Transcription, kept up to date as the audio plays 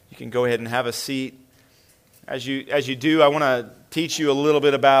can go ahead and have a seat. As you do, I want to teach you a little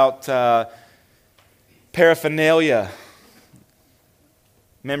bit about paraphernalia,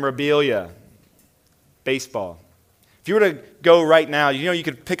 memorabilia, baseball. If you were to go right now, you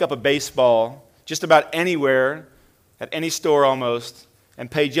could pick up a baseball just about anywhere, at any store almost,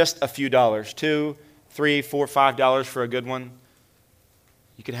 and pay just a few dollars, $2, $3, $4, $5 for a good one.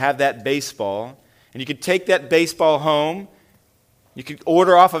 You could have that baseball, and you could take that baseball home. You could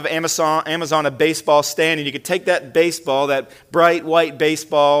order off of Amazon a baseball stand, and you could take that baseball, that bright white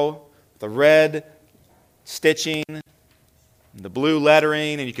baseball, the red stitching, the blue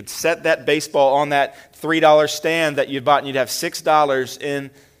lettering, and you could set that baseball on that $3 stand that you bought, and you'd have $6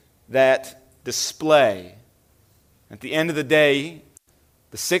 in that display. At the end of the day,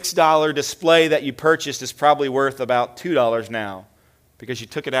 the $6 display that you purchased is probably worth about $2 now because you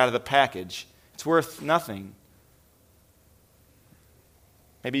took it out of the package. It's worth nothing.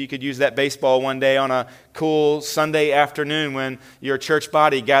 Maybe you could use that baseball one day on a cool Sunday afternoon when your church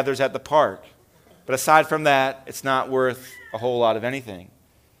body gathers at the park. But aside from that, it's not worth a whole lot of anything.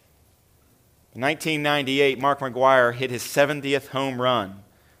 In 1998, Mark McGwire hit his 70th home run.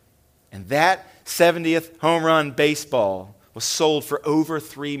 And that 70th home run baseball was sold for over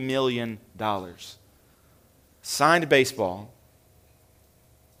 $3 million. Signed baseball.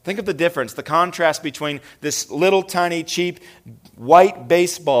 Think of the difference, the contrast between this little tiny cheap white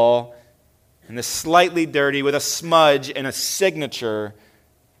baseball and this slightly dirty with a smudge and a signature.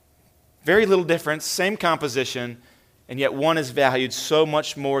 Very little difference, same composition, and yet one is valued so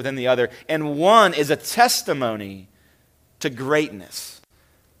much more than the other. And one is a testimony to greatness.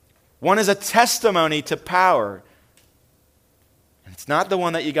 One is a testimony to power. And it's not the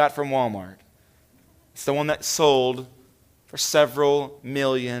one that you got from Walmart. It's the one that sold for several $1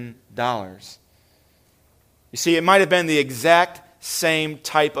 million. You see, it might have been the exact same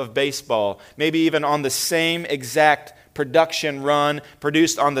type of baseball, maybe even on the same exact production run,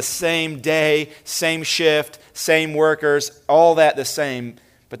 produced on the same day, same shift, same workers, all that the same.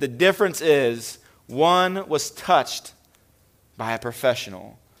 But the difference is, one was touched by a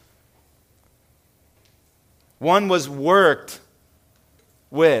professional. One was worked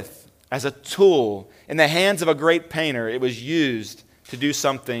with as a tool in the hands of a great painter. It was used to do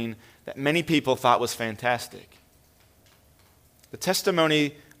something that many people thought was fantastic. The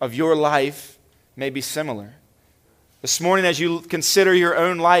testimony of your life may be similar. This morning, as you consider your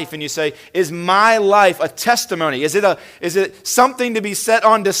own life and you say, is my life a testimony? Is it something to be set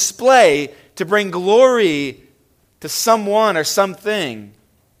on display to bring glory to someone or something?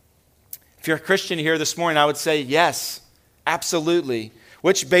 If you're a Christian here this morning, I would say yes, absolutely.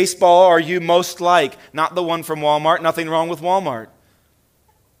 Which baseball are you most like? Not the one from Walmart. Nothing wrong with Walmart.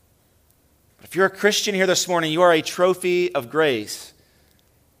 But if you're a Christian here this morning, you are a trophy of grace.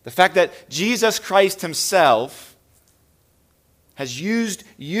 The fact that Jesus Christ himself has used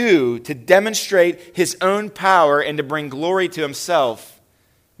you to demonstrate his own power and to bring glory to himself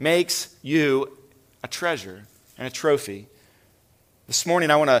makes you a treasure and a trophy. This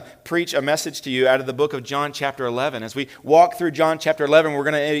morning, I want to preach a message to you out of the book of John chapter 11. As we walk through John chapter 11, we're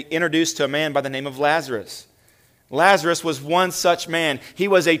going to be introduced to a man by the name of Lazarus. Lazarus was one such man. He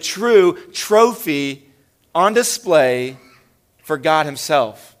was a true trophy on display for God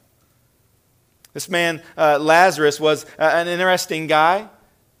himself. This man, Lazarus, was an interesting guy.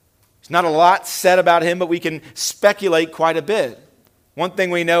 There's not a lot said about him, but we can speculate quite a bit. One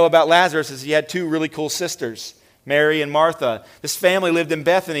thing we know about Lazarus is he had two really cool sisters, Mary and Martha. This family lived in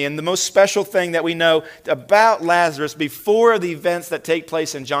Bethany, and the most special thing that we know about Lazarus before the events that take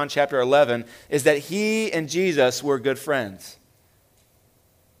place in John chapter 11 is that he and Jesus were good friends.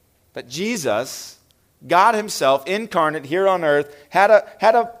 But Jesus, God himself, incarnate here on earth, had a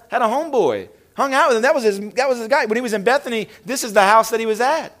homeboy, hung out with him. That was his guy. When he was in Bethany, this is the house that he was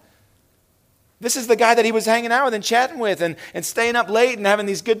at. This is the guy that he was hanging out with and chatting with and staying up late and having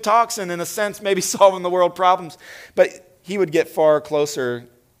these good talks and, in a sense, maybe solving the world problems. But he would get far closer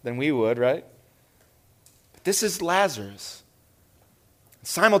than we would, right? But this is Lazarus.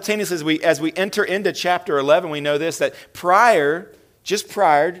 Simultaneously, as we enter into chapter 11, we know this, that just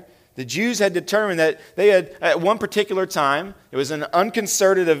prior, the Jews had determined that they had, at one particular time, it was an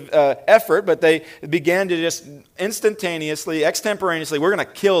unconcerted effort, but they began to just instantaneously, extemporaneously, we're going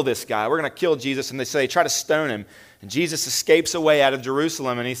to kill this guy. We're going to kill Jesus. And they say, try to stone him. And Jesus escapes away out of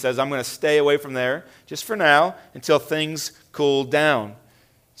Jerusalem, and he says, I'm going to stay away from there, just for now, until things cool down.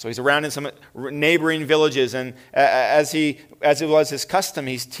 So he's around in some neighboring villages, and as it was his custom,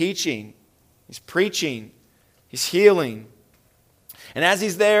 he's teaching, he's preaching, he's healing. And as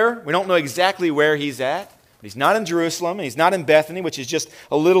he's there, we don't know exactly where he's at, But he's not in Jerusalem, and he's not in Bethany, which is just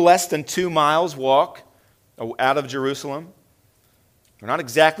a little less than 2 miles walk out of Jerusalem. We're not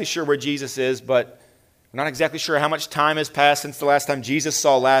exactly sure where Jesus is, but we're not exactly sure how much time has passed since the last time Jesus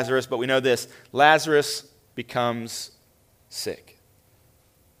saw Lazarus, but we know this: Lazarus becomes sick.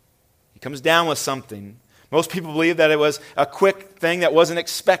 He comes down with something. Most people believe that it was a quick thing that wasn't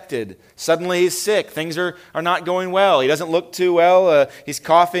expected. Suddenly he's sick. Things are not going well. He doesn't look too well. He's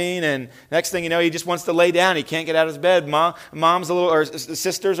coughing, and next thing you know, he just wants to lay down. He can't get out of his bed. Mom's a little, or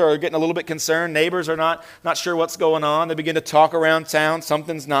sisters are getting a little bit concerned. Neighbors are not sure what's going on. They begin to talk around town.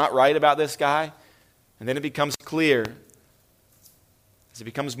 Something's not right about this guy. And then it becomes clear. As he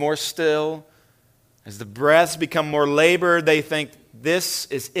becomes more still, as the breaths become more labored, they think, this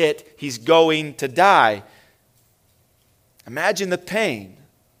is it. He's going to die. Imagine the pain.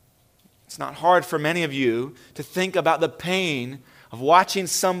 It's not hard for many of you to think about the pain of watching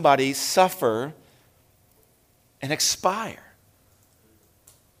somebody suffer and expire.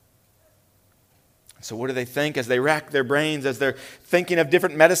 So what do they think as they rack their brains, as they're thinking of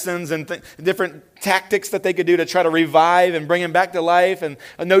different medicines and different tactics that they could do to try to revive and bring him back to life? And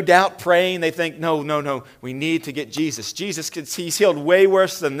no doubt praying, they think, no, we need to get Jesus. He's healed way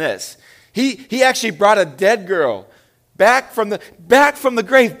worse than this. He actually brought a dead girl back from the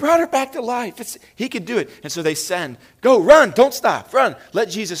grave, brought her back to life. He could do it. And so they send, go, run, don't stop, run, let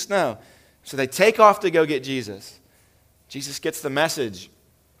Jesus know. So they take off to go get Jesus. Jesus gets the message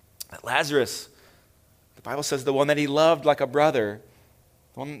that Lazarus, the Bible says, the one that he loved like a brother,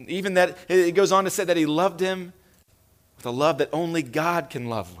 even that it goes on to say that he loved him with a love that only God can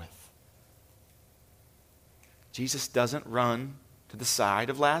love with. Jesus doesn't run to the side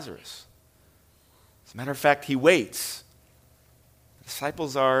of Lazarus. As a matter of fact, he waits. The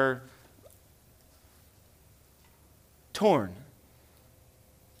disciples are torn.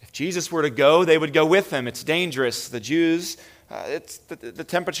 If Jesus were to go, they would go with him. It's dangerous. The Jews, the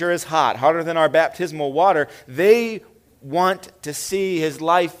temperature is hot, hotter than our baptismal water. They want to see his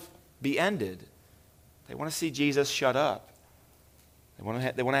life be ended. They want to see Jesus shut up. They want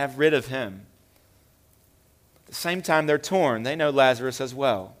to have rid of him. At the same time, they're torn. They know Lazarus as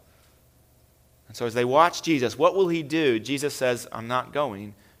well. And so as they watch Jesus, what will he do? Jesus says, I'm not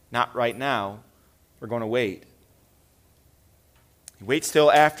going. Not right now. We're going to wait. He waits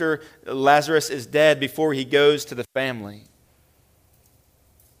till after Lazarus is dead before he goes to the family.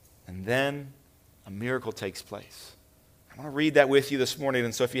 And then a miracle takes place. I want to read that with you this morning.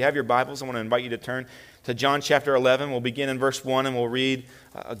 And so if you have your Bibles, I want to invite you to turn to John chapter 11. We'll begin in verse 1 and we'll read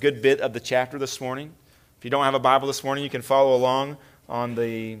a good bit of the chapter this morning. If you don't have a Bible this morning, you can follow along on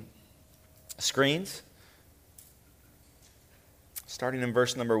the screens. Starting in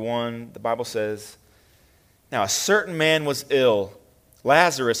verse number 1, the Bible says, Now a certain man was ill,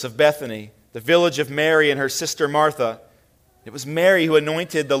 Lazarus of Bethany, the village of Mary and her sister Martha. It was Mary who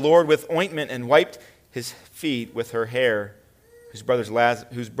anointed the Lord with ointment and wiped his feet with her hair, whose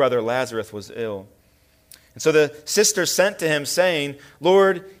brother Lazarus was ill. And so the sisters sent to him, saying,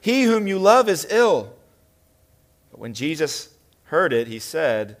 Lord, he whom you love is ill. But when Jesus heard it, he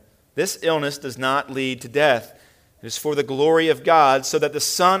said, This illness does not lead to death. It is for the glory of God, so that the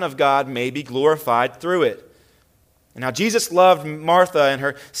Son of God may be glorified through it. And now Jesus loved Martha and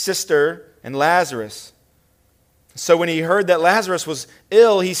her sister and Lazarus. So when he heard that Lazarus was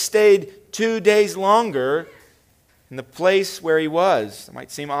ill, he stayed 2 days longer in the place where he was. It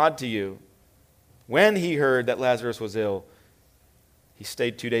might seem odd to you. When he heard that Lazarus was ill, he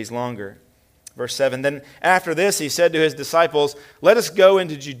stayed 2 days longer. Verse 7, Then after this he said to his disciples, Let us go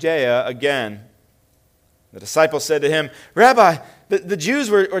into Judea again. The disciples said to him, Rabbi, the Jews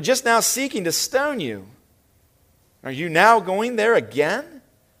were just now seeking to stone you. Are you now going there again?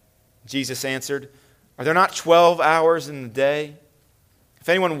 Jesus answered, Are there not 12 hours in the day? If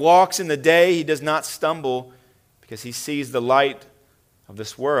anyone walks in the day, he does not stumble, because he sees the light of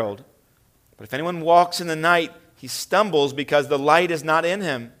this world. But if anyone walks in the night, he stumbles, because the light is not in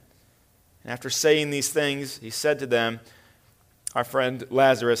him. And after saying these things, he said to them, Our friend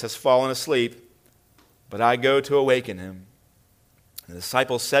Lazarus has fallen asleep, but I go to awaken him. And the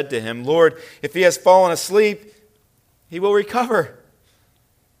disciples said to him, Lord, if he has fallen asleep, he will recover.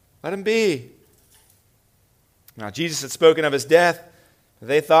 Let him be. Now Jesus had spoken of his death.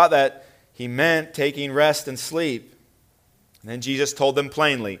 They thought that he meant taking rest and sleep. And then Jesus told them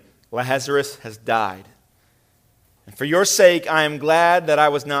plainly, Lazarus has died. And for your sake I am glad that I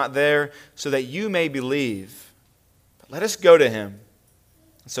was not there, so that you may believe. But let us go to him.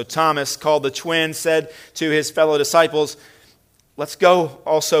 So Thomas, called the twin, said to his fellow disciples, Let's go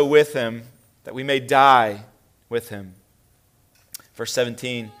also with him, that we may die with him. Verse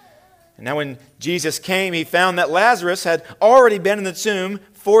 17, And now when Jesus came, he found that Lazarus had already been in the tomb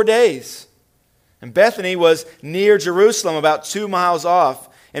 4 days. And Bethany was near Jerusalem, about 2 miles off.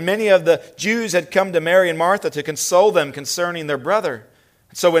 And many of the Jews had come to Mary and Martha to console them concerning their brother.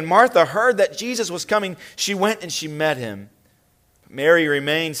 So when Martha heard that Jesus was coming, she went and she met him. But Mary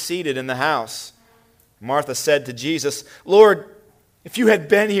remained seated in the house. Martha said to Jesus, "Lord, if you had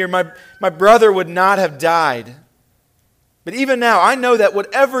been here, my brother would not have died. But even now, I know that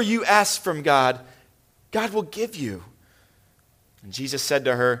whatever you ask from God, God will give you." And Jesus said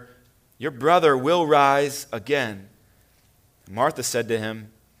to her, "Your brother will rise again." And Martha said to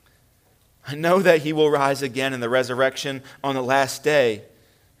him, "I know that he will rise again in the resurrection on the last day."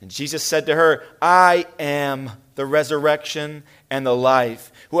 And Jesus said to her, "I am the resurrection and the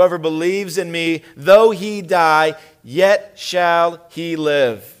life. Whoever believes in me, though he die, yet shall he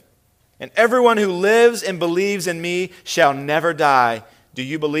live. And everyone who lives and believes in me shall never die. Do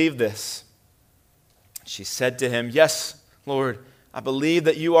you believe this?" She said to him, "Yes, Lord, I believe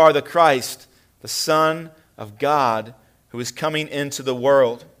that you are the Christ, the Son of God, who is coming into the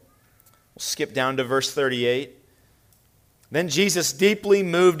world." We'll skip down to verse 38. Then Jesus, deeply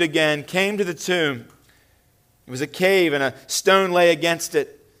moved again, came to the tomb. It was a cave, and a stone lay against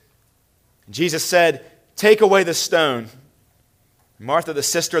it. Jesus said, "Take away the stone." Martha, the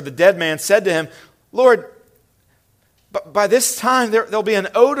sister of the dead man, said to him, "Lord, by this time there'll be an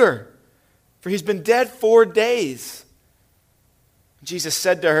odor, for he's been dead 4 days." Jesus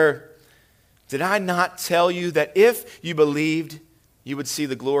said to her, "Did I not tell you that if you believed, you would see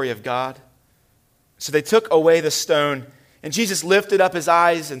the glory of God?" So they took away the stone, and Jesus lifted up his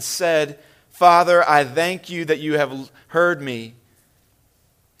eyes and said, "Father, I thank you that you have heard me.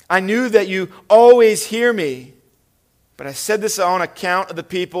 I knew that you always hear me. But I said this on account of the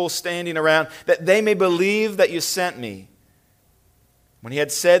people standing around, that they may believe that you sent me." When he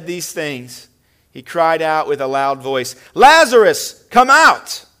had said these things, he cried out with a loud voice, "Lazarus, come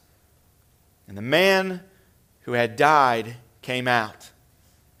out!" And the man who had died came out,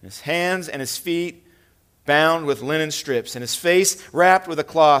 and his hands and his feet bound with linen strips, and his face wrapped with a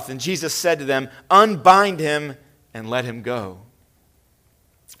cloth. And Jesus said to them, "Unbind him and let him go."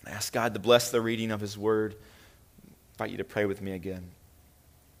 I ask God to bless the reading of his word. I invite you to pray with me again.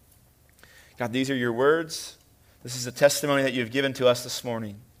 God, these are your words. This is a testimony that you've given to us this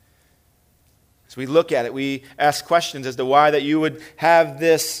morning. As we look at it, we ask questions as to why that you would have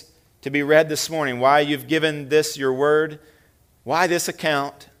this to be read this morning, why you've given this your word, why this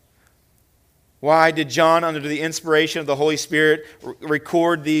account, why did John, under the inspiration of the Holy Spirit,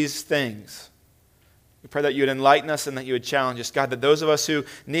 record these things. We pray that you would enlighten us and that you would challenge us. God, that those of us who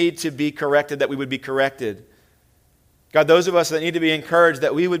need to be corrected, that we would be corrected. God, those of us that need to be encouraged,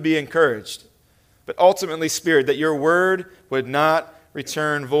 that we would be encouraged. But ultimately, Spirit, that your word would not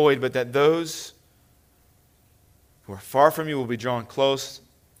return void, but that those who are far from you will be drawn close,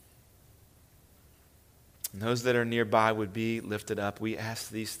 and those that are nearby would be lifted up. We ask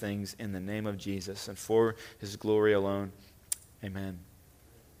these things in the name of Jesus and for his glory alone. Amen.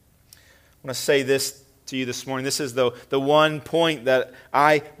 I want to say this to you this morning. This is the one point that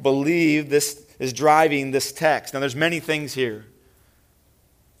I believe this is driving this text. Now, there's many things here.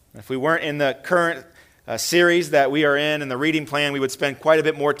 If we weren't in the current series that we are in and the reading plan, we would spend quite a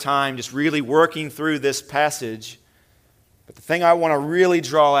bit more time just really working through this passage. But the thing I want to really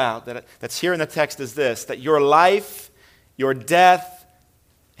draw out that's here in the text is this, that your life, your death,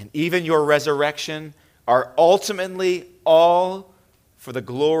 and even your resurrection are ultimately all for the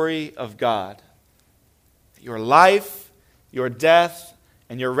glory of God. Your life, your death,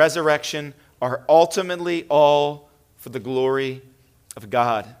 and your resurrection are ultimately all for the glory of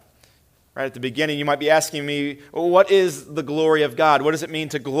God. Right at the beginning, you might be asking me, well, what is the glory of God? What does it mean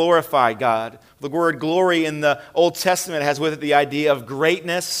to glorify God? The word glory in the Old Testament has with it the idea of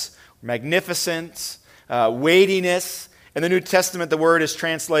greatness, magnificence, weightiness. In the New Testament, the word is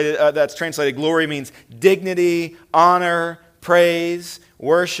that's translated glory means dignity, honor, praise,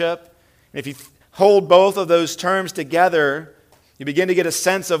 worship. And if you hold both of those terms together, you begin to get a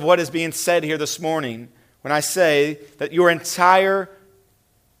sense of what is being said here this morning when I say that your entire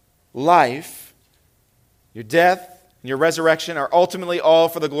life, your death, and your resurrection are ultimately all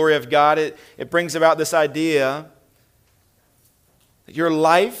for the glory of God. It brings about this idea that your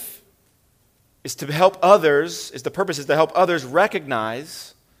life is to help others, the purpose is to help others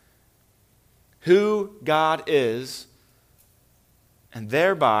recognize who God is and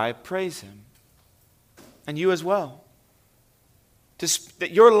thereby praise him. And you as well.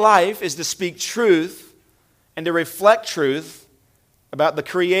 That your life is to speak truth and to reflect truth about the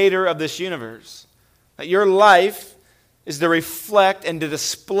creator of this universe. That your life is to reflect and to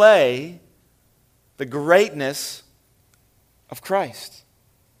display the greatness of Christ.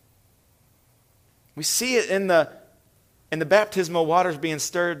 We see it in the baptismal waters being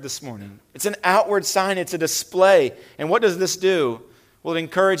stirred this morning. It's an outward sign. It's a display. And what does this do? Well, it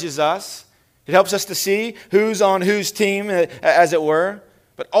encourages us. It helps us to see who's on whose team, as it were.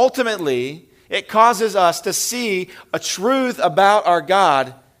 But ultimately, it causes us to see a truth about our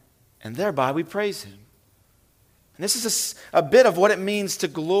God, and thereby we praise Him. And this is a bit of what it means to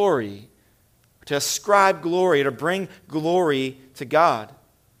glory, to ascribe glory, to bring glory to God.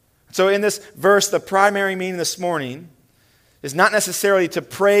 So in this verse, the primary meaning this morning is not necessarily to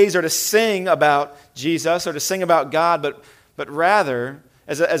praise or to sing about Jesus or to sing about God, but rather,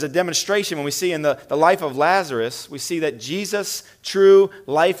 as a demonstration, when we see in the life of Lazarus, we see that Jesus' true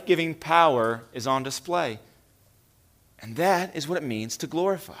life-giving power is on display. And that is what it means to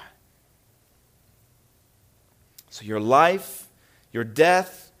glorify. So your life, your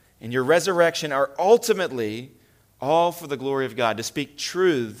death, and your resurrection are ultimately all for the glory of God, to speak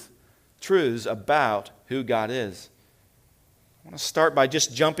truths about who God is. I want to start by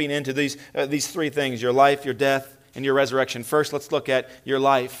just jumping into these three things: your life, your death, and your resurrection. First, let's look at your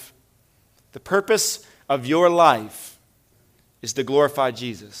life. The purpose of your life is to glorify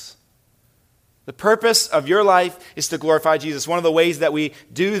Jesus. The purpose of your life is to glorify Jesus. One of the ways that we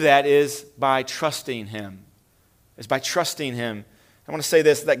do that is by trusting Him. I want to say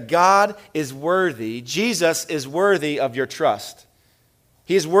this, that God is worthy, Jesus is worthy of your trust.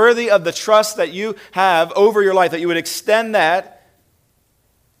 He is worthy of the trust that you have over your life, that you would extend that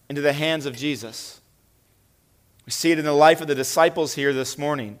into the hands of Jesus. We see it in the life of the disciples here this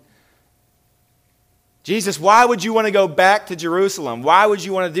morning. Jesus, why would you want to go back to Jerusalem? Why would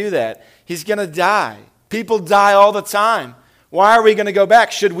you want to do that? He's going to die. People die all the time. Why are we going to go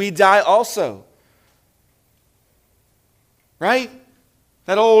back? Should we die also? Right?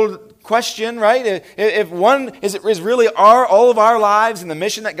 That old question, right? If one is really all of our lives and the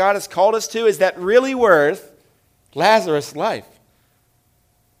mission that God has called us to, is that really worth Lazarus' life?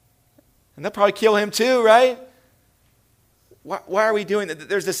 And they'll probably kill him too, right? Why are we doing that?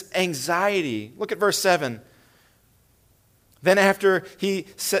 There's this anxiety. Look at verse 7. Then after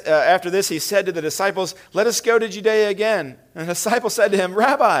this, he said to the disciples, "Let us go to Judea again." And the disciples said to him,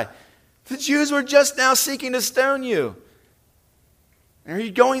 "Rabbi, the Jews were just now seeking to stone you. Are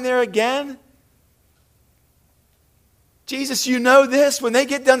you going there again?" Jesus, you know this. When they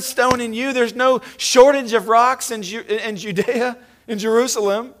get done stoning you, there's no shortage of rocks in Judea, in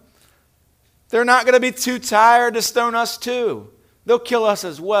Jerusalem. They're not going to be too tired to stone us too. They'll kill us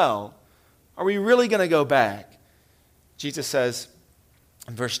as well. Are we really going to go back? Jesus says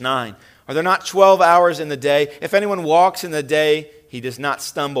in verse 9, "Are there not 12 hours in the day? If anyone walks in the day, he does not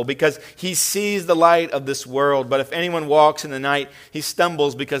stumble, because he sees the light of this world. But if anyone walks in the night, he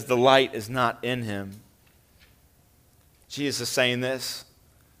stumbles because the light is not in him." Jesus is saying this.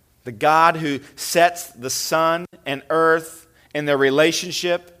 The God who sets the sun and earth in their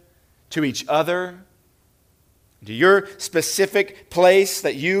relationship to each other, to your specific place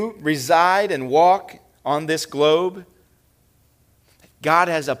that you reside and walk on this globe, God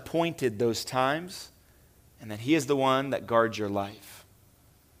has appointed those times, and that He is the one that guards your life.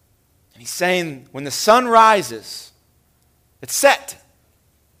 And He's saying, when the sun rises, it's set.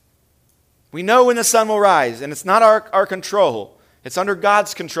 We know when the sun will rise, and it's not our control. It's under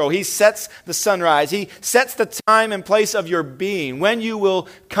God's control. He sets the sunrise. He sets the time and place of your being, when you will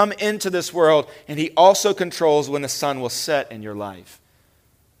come into this world, and He also controls when the sun will set in your life.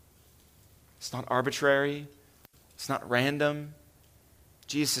 It's not arbitrary. It's not random.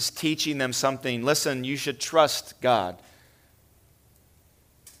 Jesus is teaching them something. Listen, you should trust God.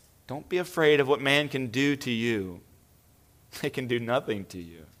 Don't be afraid of what man can do to you. They can do nothing to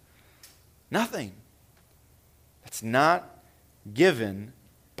you. Nothing. That's not given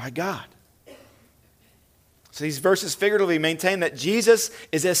by God. So these verses figuratively maintain that Jesus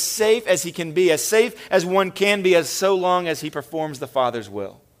is as safe as He can be, as safe as one can be, as so long as He performs the Father's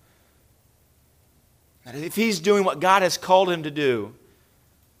will. That if He's doing what God has called Him to do,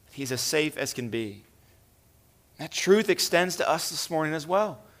 He's as safe as can be. That truth extends to us this morning as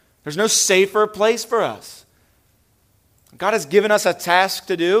well. There's no safer place for us. God has given us a task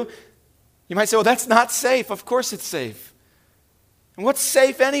to do. You might say, well, that's not safe. Of course it's safe. And what's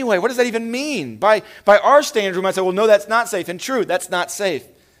safe anyway? What does that even mean? By our standards, we might say, well, no, that's not safe. And true, that's not safe.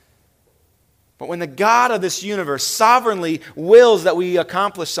 But when the God of this universe sovereignly wills that we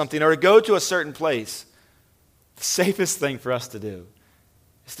accomplish something or to go to a certain place, the safest thing for us to do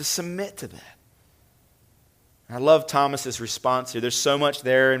is to submit to that. I love Thomas's response here. There's so much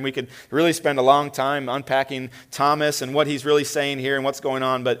there, and we could really spend a long time unpacking Thomas and what he's really saying here and what's going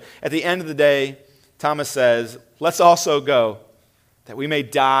on. But at the end of the day, Thomas says, let's also go, that we may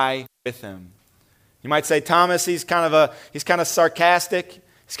die with him. You might say, Thomas, he's kind of sarcastic.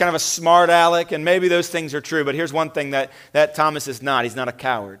 He's kind of a smart aleck, and maybe those things are true. But here's one thing that Thomas is not. He's not a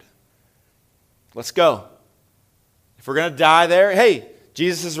coward. Let's go. If we're going to die there, hey,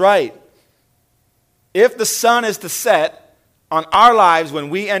 Jesus is right. If the sun is to set on our lives when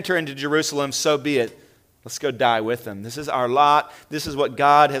we enter into Jerusalem, so be it. Let's go die with him. This is our lot. This is what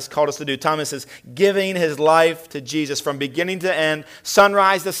God has called us to do. Thomas is giving his life to Jesus from beginning to end,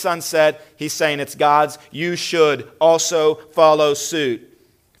 sunrise to sunset. He's saying it's God's. You should also follow suit.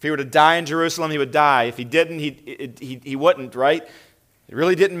 If he were to die in Jerusalem, he would die. If he didn't, he wouldn't, right? It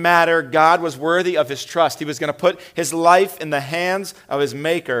really didn't matter. God was worthy of his trust. He was going to put his life in the hands of his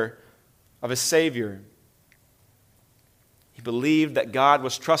Maker, of his Savior. He believed that God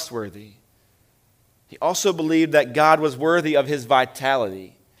was trustworthy. He also believed that God was worthy of his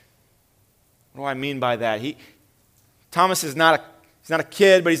vitality. What do I mean by that? Thomas is not a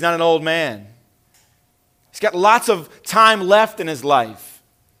kid, but he's not an old man. He's got lots of time left in his life.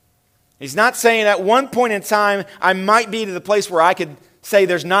 He's not saying at one point in time, I might be to the place where I could say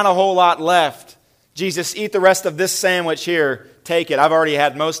there's not a whole lot left. Jesus, eat the rest of this sandwich here. Take it. I've already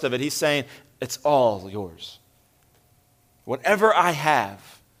had most of it. He's saying, it's all yours. Whatever I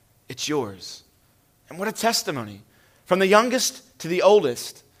have, it's yours. And what a testimony. From the youngest to the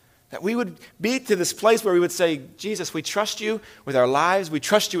oldest, that we would be to this place where we would say, Jesus, we trust you with our lives. We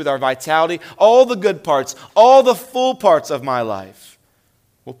trust you with our vitality. All the good parts, all the full parts of my life.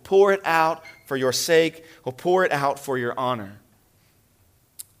 We'll pour it out for your sake. We'll pour it out for your honor.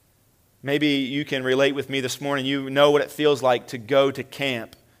 Maybe you can relate with me this morning. You know what it feels like to go to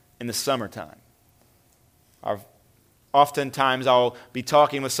camp in the summertime. Oftentimes I'll be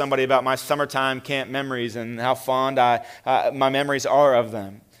talking with somebody about my summertime camp memories and how fond my memories are of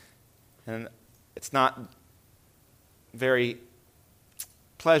them. And it's not very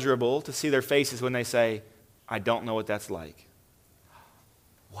pleasurable to see their faces when they say, I don't know what that's like.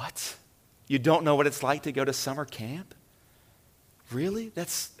 What? You don't know what it's like to go to summer camp? Really?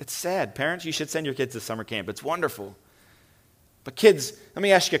 It's sad. Parents, you should send your kids to summer camp. It's wonderful. But kids, let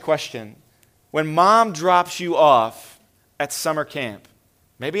me ask you a question. When mom drops you off at summer camp,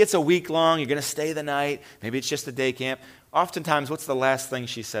 maybe it's a week long, you're going to stay the night, maybe it's just a day camp. Oftentimes, what's the last thing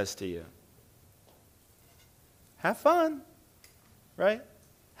she says to you? Have fun, right?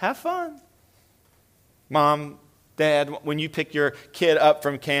 Have fun. Mom, Dad, when you pick your kid up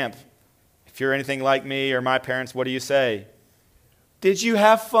from camp, if you're anything like me or my parents, what do you say? Did you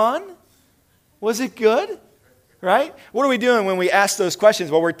have fun? Was it good? Right? What are we doing when we ask those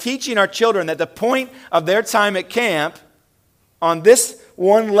questions? Well, we're teaching our children that the point of their time at camp on this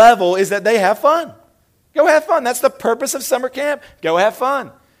one level is that they have fun. Go have fun. That's the purpose of summer camp. Go have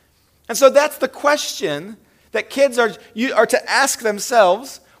fun. And so that's the question that kids are to ask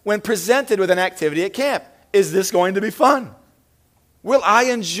themselves when presented with an activity at camp. Is this going to be fun? Will I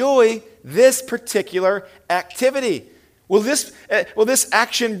enjoy this particular activity? Will this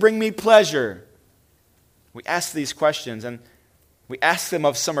action bring me pleasure? We ask these questions, and we ask them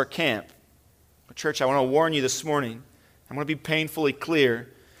of summer camp. Church, I want to warn you this morning. I'm going to be painfully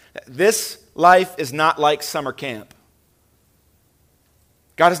clear. This life is not like summer camp.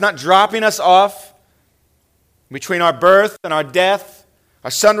 God is not dropping us off between our birth and our death,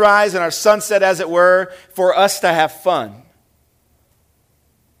 our sunrise and our sunset, as it were, for us to have fun.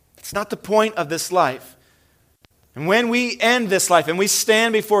 It's not the point of this life. And when we end this life and we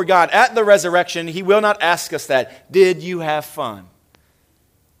stand before God at the resurrection, He will not ask us that. Did you have fun?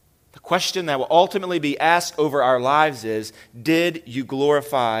 The question that will ultimately be asked over our lives is, did you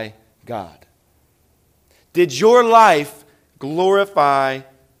glorify God? Did your life glorify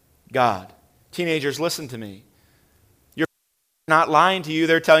God? Teenagers, listen to me. You're not lying to you.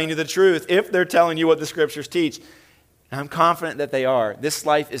 They're telling you the truth. If they're telling you what the Scriptures teach, and I'm confident that they are, this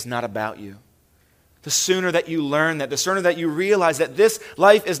life is not about you. The sooner that you learn that, the sooner that you realize that this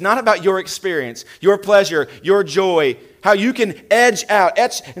life is not about your experience, your pleasure, your joy, how you can etch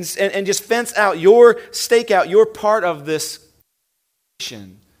and just fence out stake out your part of this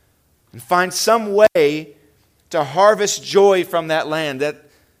nation and find some way to harvest joy from that land, that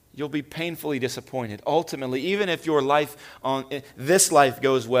you'll be painfully disappointed. Ultimately, even if your life this life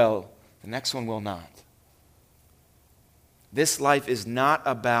goes well, the next one will not. This life is not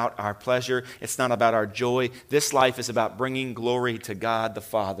about our pleasure. It's not about our joy. This life is about bringing glory to God the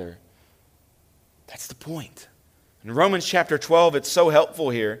Father. That's the point. In Romans chapter 12, it's so helpful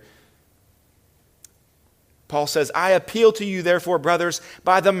here. Paul says, I appeal to you, therefore, brothers,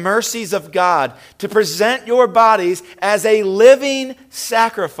 by the mercies of God, to present your bodies as a living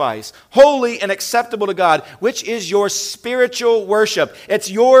sacrifice, holy and acceptable to God, which is your spiritual worship.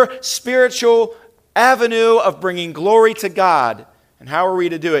 It's your spiritual avenue of bringing glory to God. And how are we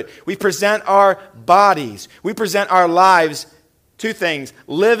to do it? We present our bodies. We present our lives, two things,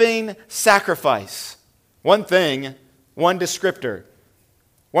 living sacrifice. One thing, one descriptor,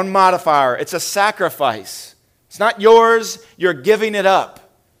 one modifier. It's a sacrifice. It's not yours. You're giving it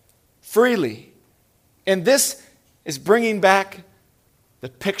up freely. And this is bringing back the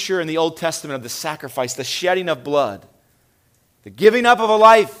picture in the Old Testament of the sacrifice, the shedding of blood, the giving up of a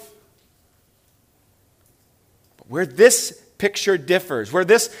life. But where this picture differs, where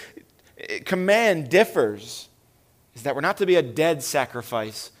this command differs, is that we're not to be a dead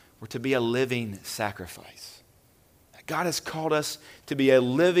sacrifice, we're to be a living sacrifice. God has called us to be a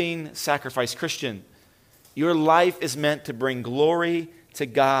living sacrifice. Christian, your life is meant to bring glory to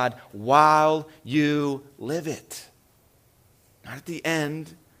God while you live it. Not at the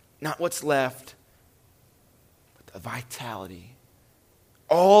end, not what's left, but the vitality.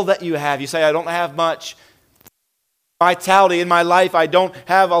 All that you have. You say, I don't have much vitality in my life. I don't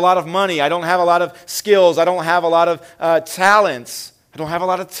have a lot of money. I don't have a lot of skills. I don't have a lot of talents. I don't have a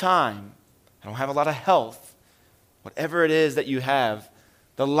lot of time. I don't have a lot of health. Whatever it is that you have,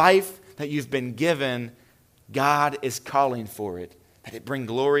 the life that you've been given, God is calling for it, that it bring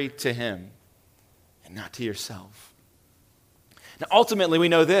glory to Him and not to yourself. Now, ultimately, we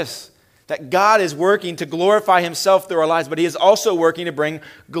know this, that God is working to glorify Himself through our lives, but He is also working to bring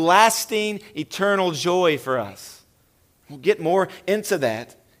lasting, eternal joy for us. We'll get more into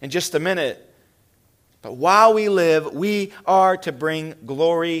that in just a minute. But while we live, we are to bring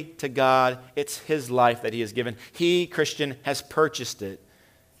glory to God. It's His life that He has given. He, Christian, has purchased it.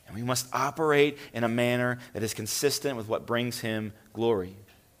 And we must operate in a manner that is consistent with what brings Him glory.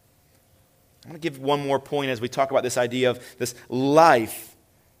 I want to give one more point as we talk about this idea of this life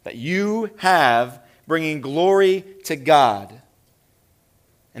that you have bringing glory to God.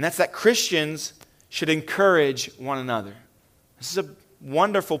 And that's that Christians should encourage one another. This is a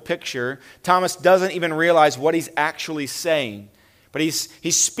wonderful picture. Thomas doesn't even realize what he's actually saying. But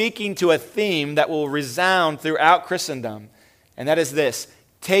he's speaking to a theme that will resound throughout Christendom. And that is this: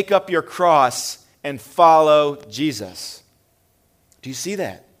 take up your cross and follow Jesus. Do you see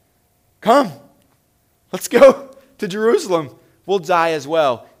that? Come, let's go to Jerusalem. We'll die as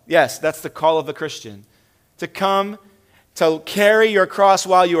well. Yes, that's the call of the Christian. To come, to carry your cross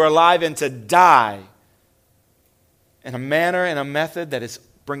while you are alive, and to die in a manner and a method that is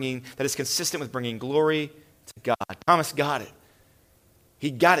consistent with bringing glory to God. Thomas got it.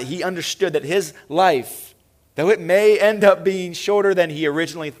 He got it. He understood that his life, though it may end up being shorter than he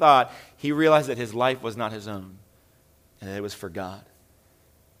originally thought, he realized that his life was not his own, and that it was for God.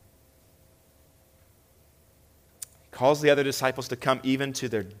 He calls the other disciples to come even to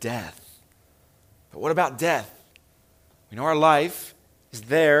their death. But what about death? We know our life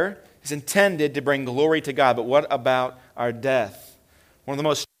is intended to bring glory to God, but what about our death? One of the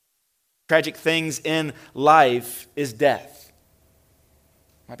most tragic things in life is death.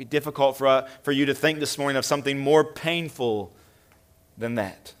 It might be difficult for you to think this morning of something more painful than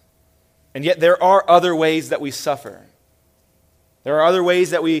that. And yet there are other ways that we suffer. There are other ways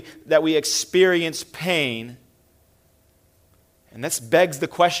that we experience pain. And this begs the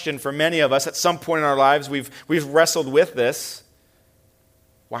question for many of us. At some point in our lives, we've wrestled with this.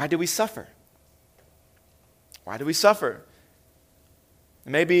 Why do we suffer? Why do we suffer? It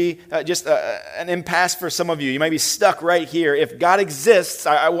may be just an impasse for some of you. You may be stuck right here. If God exists,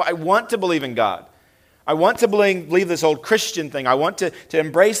 I want to believe in God. I want to believe this old Christian thing. I want to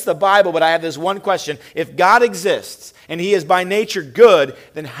embrace the Bible, but I have this one question. If God exists and He is by nature good,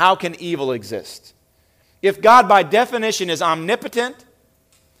 then how can evil exist? If God by definition is omnipotent,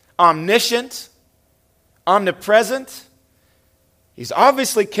 omniscient, omnipresent, He's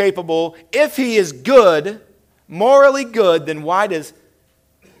obviously capable. If He is good, morally good, then why does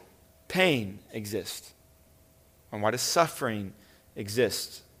pain exist? And why does suffering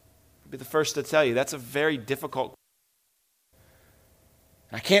exist? I'll be the first to tell you that's a very difficult question.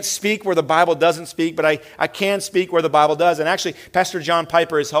 I can't speak where the Bible doesn't speak, but I can speak where the Bible does. And actually, Pastor John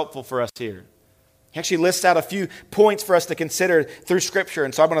Piper is helpful for us here. He actually lists out a few points for us to consider through Scripture.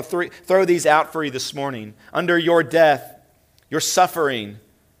 And so I'm going to throw these out for you this morning. Under your death, your suffering,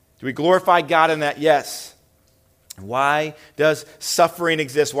 do we glorify God in that? Yes. Why does suffering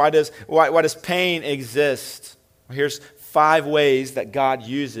exist? Why does pain exist? Well, here's 5 ways that God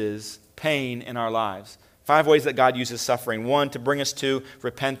uses pain in our lives. 5 ways that God uses suffering. 1, to bring us to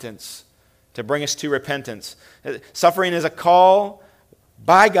repentance. to bring us to repentance. Suffering is a call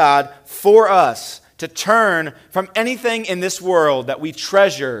by God for us to turn from anything in this world that we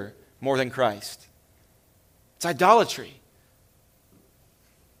treasure more than Christ. It's idolatry.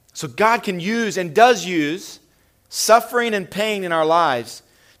 So God can use and does use suffering and pain in our lives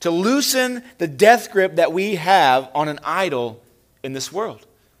to loosen the death grip that we have on an idol in this world.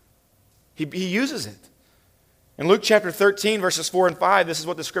 He uses it. In Luke chapter 13, verses 4 and 5, this is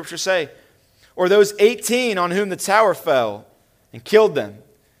what the scriptures say. Or those 18 on whom the tower fell and killed them.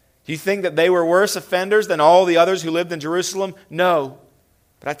 Do you think that they were worse offenders than all the others who lived in Jerusalem? No.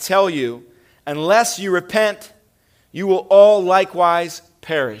 But I tell you, unless you repent, you will all likewise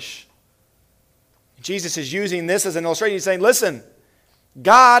perish. Jesus is using this as an illustration. He's saying, listen,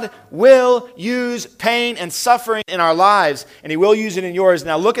 God will use pain and suffering in our lives, and He will use it in yours.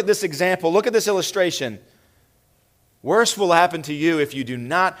 Now look at this example. Look at this illustration. Worse will happen to you if you do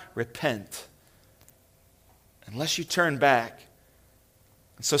not repent, unless you turn back.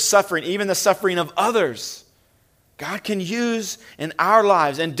 And so suffering, even the suffering of others, God can use in our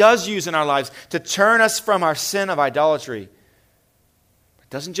lives and does use in our lives to turn us from our sin of idolatry. God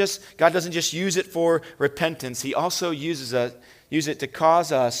doesn't just use it for repentance. He also uses it to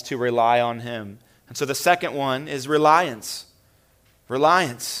cause us to rely on Him. And so the second one is reliance.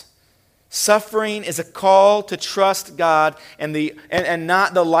 Reliance. Suffering is a call to trust God and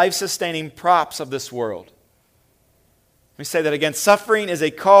not the life-sustaining props of this world. Let me say that again. Suffering is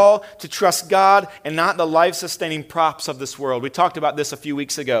a call to trust God and not the life-sustaining props of this world. We talked about this a few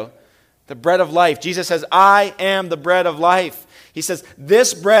weeks ago. The bread of life. Jesus says, I am the bread of life. He says,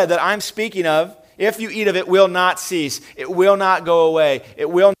 this bread that I'm speaking of, if you eat of it, will not cease. It will not go away. It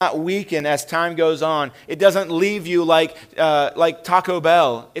will not weaken as time goes on. It doesn't leave you like Taco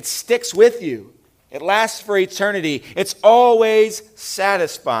Bell. It sticks with you. It lasts for eternity. It's always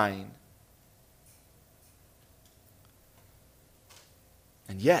satisfying.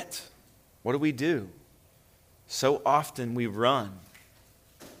 And yet, what do? So often we run.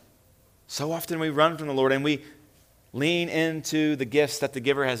 So often we run from the Lord and we lean into the gifts that the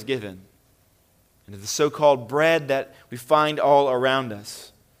giver has given, and the so-called bread that we find all around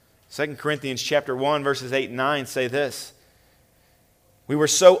us. 2 Corinthians chapter 1, verses 8 and 9 say this. We were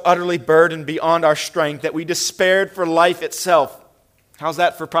so utterly burdened beyond our strength that we despaired for life itself. How's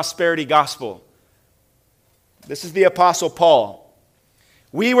that for prosperity gospel? This is the Apostle Paul.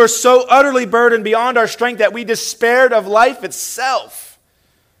 We were so utterly burdened beyond our strength that we despaired of life itself.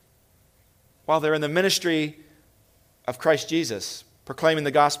 While they're in the ministry of Christ Jesus, proclaiming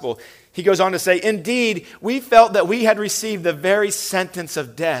the gospel, he goes on to say, indeed, we felt that we had received the very sentence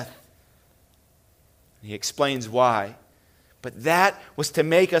of death. He explains why. But that was to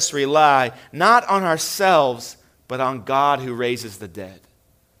make us rely not on ourselves, but on God who raises the dead.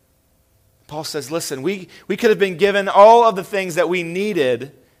 Paul says, listen, we could have been given all of the things that we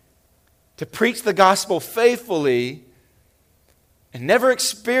needed to preach the gospel faithfully and never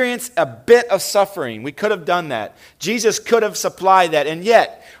experience a bit of suffering. We could have done that. Jesus could have supplied that. And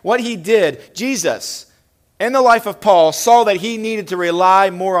yet, what He did, Jesus, in the life of Paul, saw that he needed to rely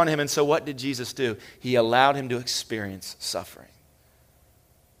more on Him. And so what did Jesus do? He allowed him to experience suffering.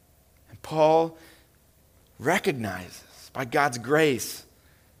 And Paul recognizes, by God's grace,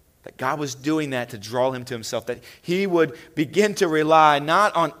 that God was doing that to draw him to Himself, that he would begin to rely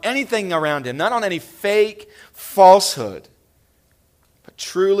not on anything around him, not on any fake falsehood, but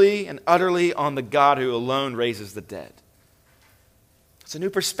truly and utterly on the God who alone raises the dead. It's a new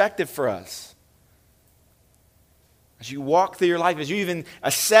perspective for us. As you walk through your life, as you even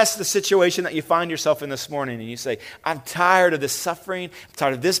assess the situation that you find yourself in this morning, and you say, I'm tired of this suffering, I'm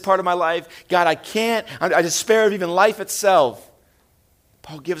tired of this part of my life. God, I despair of even life itself.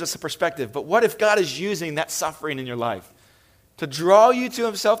 Paul gives us a perspective. But what if God is using that suffering in your life to draw you to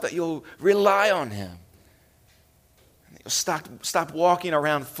Himself, that you'll rely on Him? You'll stop walking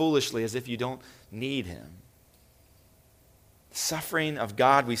around foolishly as if you don't need Him. The suffering of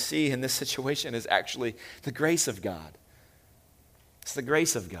God we see in this situation is actually the grace of God. It's the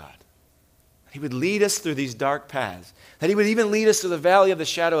grace of God. He would lead us through these dark paths. That He would even lead us to the valley of the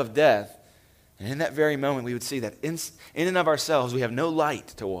shadow of death. And in that very moment, we would see that in and of ourselves, we have no light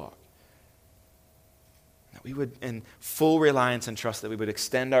to walk. That we would, in full reliance and trust, that we would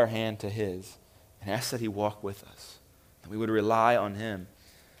extend our hand to His and ask that He walk with us. That we would rely on Him.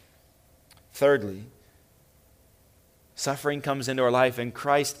 Thirdly, suffering comes into our life, and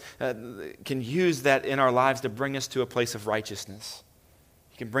Christ can use that in our lives to bring us to a place of righteousness.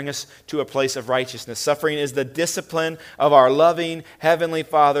 He can bring us to a place of righteousness. Suffering is the discipline of our loving Heavenly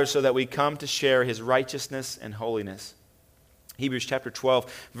Father so that we come to share His righteousness and holiness. Hebrews chapter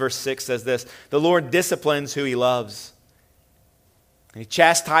 12, verse 6 says this, "The Lord disciplines who he loves. And he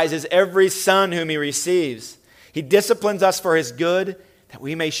chastises every son whom he receives. He disciplines us for his good, that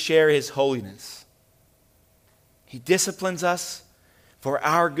we may share his holiness." He disciplines us for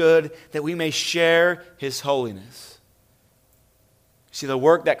our good, that we may share his holiness. See, the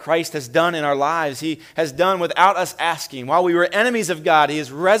work that Christ has done in our lives, he has done without us asking. While we were enemies of God, he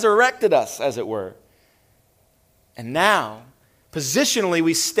has resurrected us, as it were. And now, positionally,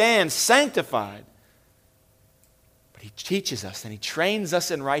 we stand sanctified. But he teaches us and he trains us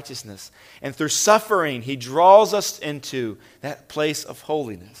in righteousness. And through suffering, he draws us into that place of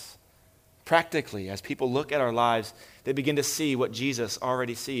holiness. Practically, as people look at our lives, they begin to see what Jesus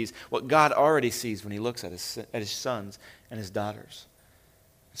already sees, what God already sees when he looks at his sons and his daughters.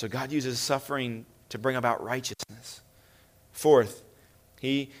 So God uses suffering to bring about righteousness. Fourth,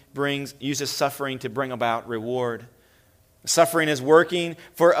 he uses suffering to bring about reward. Suffering is working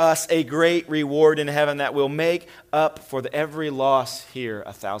for us a great reward in heaven that will make up for every loss here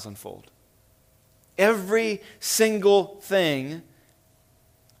 1,000-fold. Every single thing,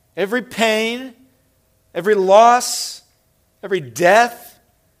 every pain, every loss, every death,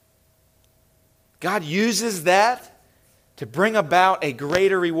 God uses that to bring about a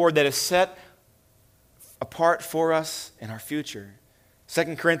greater reward that is set apart for us in our future.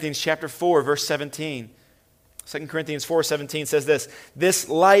 2 Corinthians chapter 4, verse 17. 2 Corinthians 4:17 says this, "This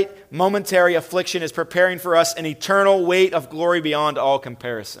light momentary affliction is preparing for us an eternal weight of glory beyond all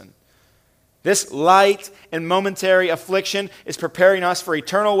comparison." This light and momentary affliction is preparing us for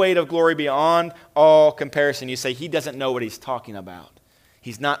eternal weight of glory beyond all comparison. You say, he doesn't know what he's talking about.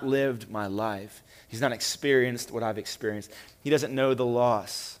 He's not lived my life. He's not experienced what I've experienced. He doesn't know the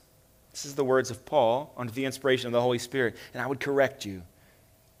loss. This is the words of Paul under the inspiration of the Holy Spirit. And I would correct you.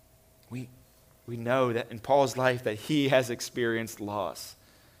 We know that in Paul's life that he has experienced loss.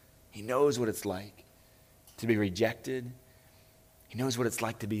 He knows what it's like to be rejected. He knows what it's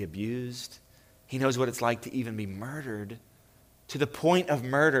like to be abused. He knows what it's like to even be murdered, to the point of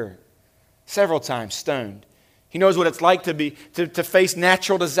murder, several times stoned. He knows what it's like to face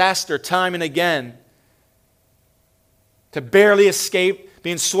natural disaster time and again, to barely escape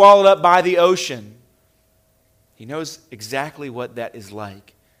being swallowed up by the ocean. He knows exactly what that is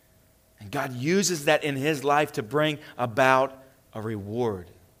like. And God uses that in his life to bring about a reward.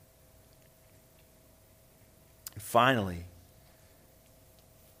 And finally,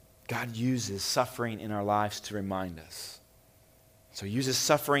 God uses suffering in our lives to remind us. So he uses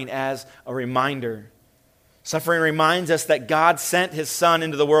suffering as a reminder. Suffering reminds us that God sent his Son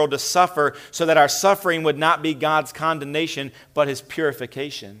into the world to suffer so that our suffering would not be God's condemnation, but his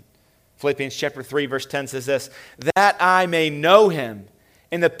purification. Philippians chapter 3, verse 10 says this, "That I may know him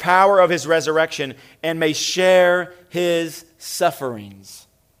in the power of his resurrection and may share his sufferings."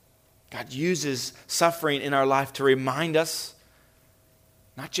 God uses suffering in our life to remind us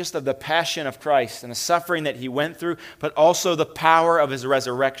not just of the passion of Christ and the suffering that he went through, but also the power of his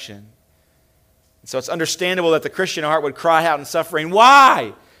resurrection. And so it's understandable that the Christian heart would cry out in suffering,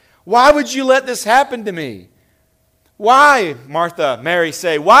 "Why? Why would you let this happen to me? Why," Martha, Mary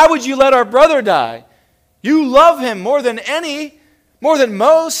say, "why would you let our brother die? You love him more than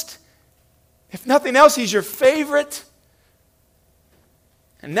most. If nothing else, he's your favorite.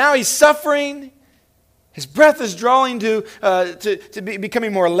 And now he's suffering. His breath is drawing to be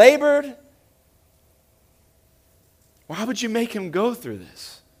becoming more labored. Why would you make him go through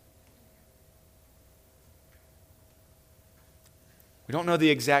this?" We don't know the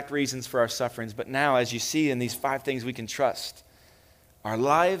exact reasons for our sufferings, but now, as you see in these 5 things we can trust, our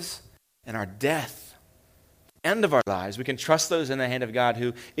lives and our death, end of our lives, we can trust those in the hand of God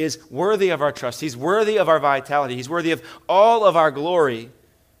who is worthy of our trust. He's worthy of our vitality. He's worthy of all of our glory.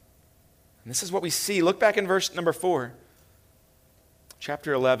 And this is what we see. Look back in verse number 4,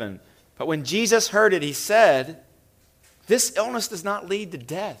 chapter 11. "But when Jesus heard it, he said, 'This illness does not lead to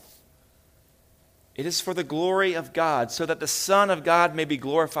death. It is for the glory of God, so that the Son of God may be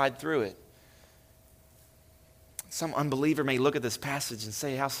glorified through it.'" Some unbeliever may look at this passage and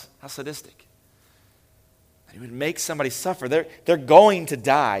say, how sadistic. He would make somebody suffer. They're going to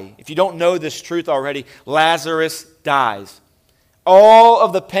die. If you don't know this truth already, Lazarus dies. All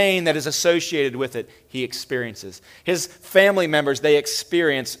of the pain that is associated with it, he experiences. His family members, they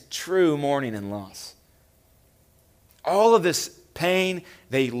experience true mourning and loss. All of this pain,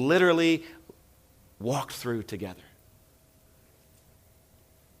 they literally walked through together.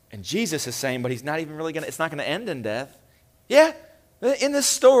 And Jesus is saying, but he's not even really it's not going to end in death. Yeah, in this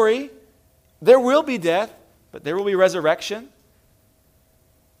story, there will be death, but there will be resurrection.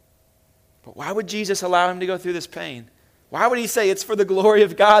 But why would Jesus allow him to go through this pain? Why would he say it's for the glory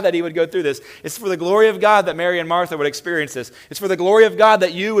of God that he would go through this? It's for the glory of God that Mary and Martha would experience this. It's for the glory of God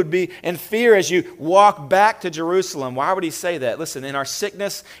that you would be in fear as you walk back to Jerusalem. Why would he say that? Listen, in our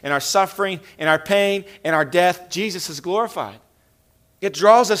sickness, in our suffering, in our pain, in our death, Jesus is glorified. It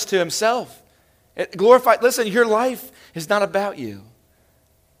draws us to himself. Listen, your life is not about you.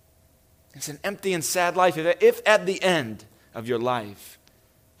 It's an empty and sad life. If at the end of your life,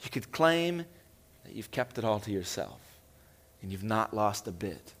 you could claim that you've kept it all to yourself, and you've not lost a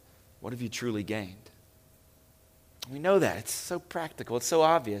bit, what have you truly gained? We know that. It's so practical. It's so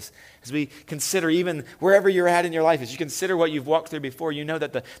obvious. As we consider even wherever you're at in your life, as you consider what you've walked through before, you know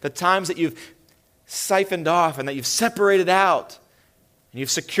that the times that you've siphoned off and that you've separated out, and you've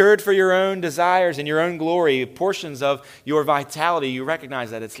secured for your own desires and your own glory portions of your vitality, you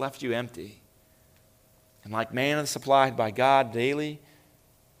recognize that it's left you empty. And like manna supplied by God daily,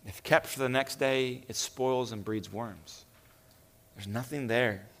 if kept for the next day, it spoils and breeds worms. There's nothing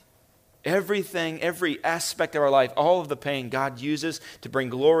there. Everything, every aspect of our life, all of the pain God uses to bring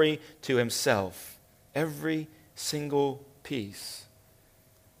glory to himself. Every single piece.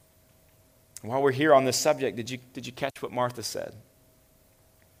 While we're here on this subject, did you catch what Martha said?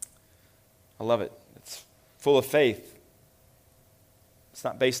 I love it. It's full of faith. It's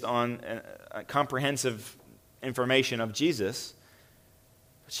not based on a comprehensive information of Jesus.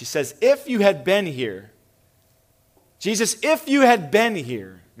 But she says, if you had been here, Jesus, if you had been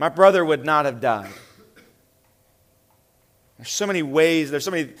here, my brother would not have died. There's so many ways, there's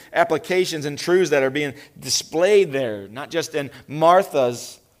so many applications and truths that are being displayed there, not just in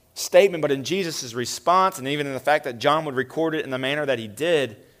Martha's statement, but in Jesus' response, and even in the fact that John would record it in the manner that he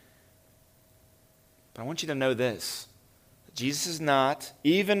did. But I want you to know this. Jesus is not,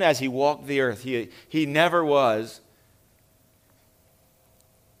 even as he walked the earth, he never was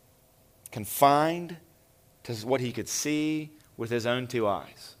confined to what he could see with his own two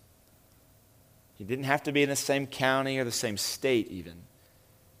eyes. He didn't have to be in the same county or the same state even.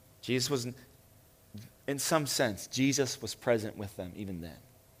 Jesus was, in some sense, Jesus was present with them even then.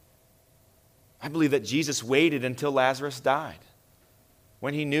 I believe that Jesus waited until Lazarus died.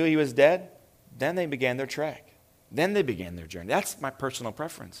 When he knew he was dead, then they began their trek. Then they began their journey. That's my personal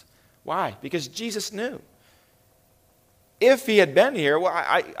preference. Why? Because Jesus knew. If he had been here, well,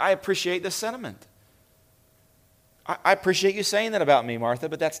 I appreciate this sentiment. I appreciate you saying that about me, Martha,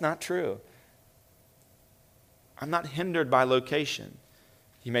 but that's not true. I'm not hindered by location.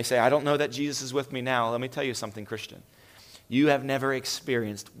 You may say, I don't know that Jesus is with me now. Let me tell you something, Christian. You have never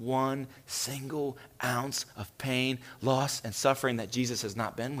experienced one single ounce of pain, loss, and suffering that Jesus has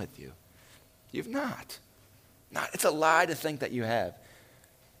not been with you. You've not. It's a lie to think that you have.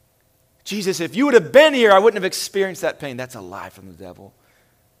 Jesus, if you would have been here, I wouldn't have experienced that pain. That's a lie from the devil.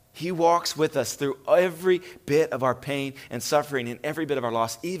 He walks with us through every bit of our pain and suffering and every bit of our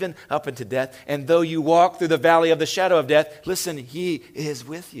loss, even up into death. And though you walk through the valley of the shadow of death, listen, he is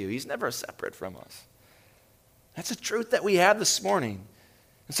with you. He's never separate from us. That's a truth that we have this morning.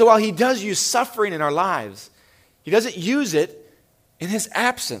 And so while he does use suffering in our lives, he doesn't use it in his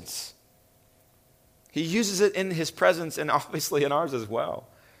absence. He uses it in his presence and obviously in ours as well.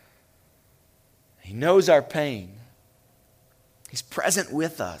 He knows our pain. He's present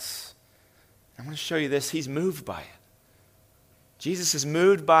with us. I'm going to show you this. He's moved by it. Jesus is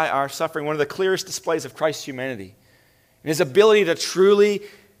moved by our suffering, one of the clearest displays of Christ's humanity. And his ability to truly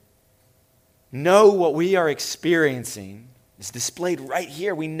know what we are experiencing is displayed right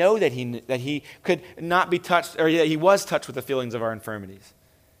here. We know that he could not be touched, or that he was touched with the feelings of our infirmities.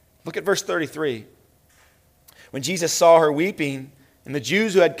 Look at verse 33. When Jesus saw her weeping, and the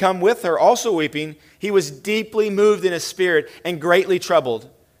Jews who had come with her also weeping, he was deeply moved in his spirit and greatly troubled.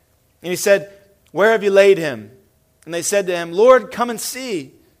 And he said, "Where have you laid him?" And they said to him, "Lord, come and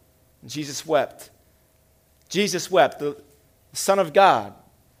see." And Jesus wept. Jesus wept, the Son of God,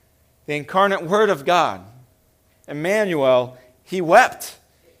 the incarnate Word of God, Emmanuel, he wept.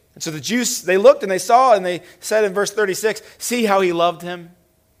 And so the Jews, they looked and they saw, and they said in verse 36, "See how he loved him."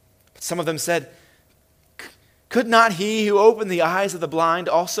 But some of them said, "Could not he who opened the eyes of the blind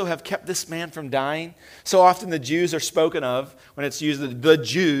also have kept this man from dying?" So often the Jews are spoken of when it's used, the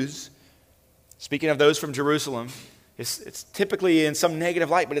Jews, speaking of those from Jerusalem. It's typically in some negative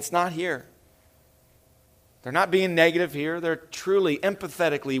light, but it's not here. They're not being negative here. They're truly,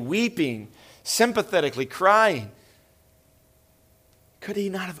 empathetically weeping, sympathetically crying. Could he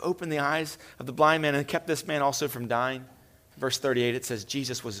not have opened the eyes of the blind man and kept this man also from dying? Verse 38, it says,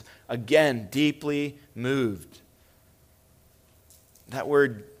 Jesus was again deeply moved. That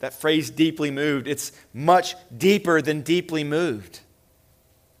word, that phrase, deeply moved, it's much deeper than deeply moved.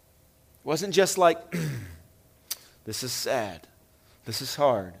 It wasn't just like, This is sad. This is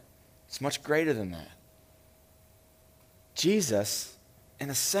hard. It's much greater than that. Jesus, in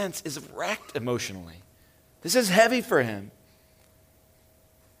a sense, is wrecked emotionally. This is heavy for him.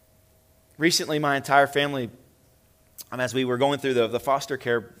 Recently, my entire family, as we were going through the foster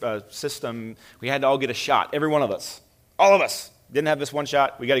care system, we had to all get a shot. Every one of us. All of us. Didn't have this one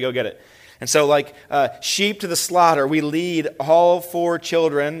shot. We got to go get it. And so like sheep to the slaughter, we lead all 4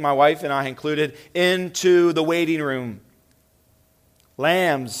 children, my wife and I included, into the waiting room.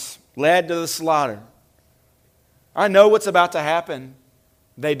 Lambs led to the slaughter. I know what's about to happen.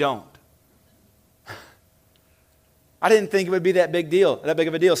 They don't. I didn't think it would be that big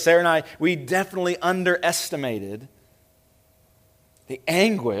of a deal. Sarah and I, we definitely underestimated the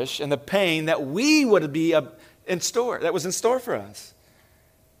anguish and the pain that we would be that was in store for us.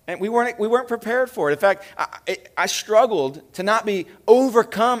 And we weren't prepared for it. In fact, I struggled to not be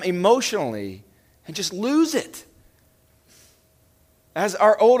overcome emotionally and just lose it. As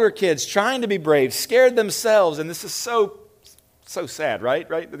our older kids, trying to be brave, scared themselves, and this is so sad, right?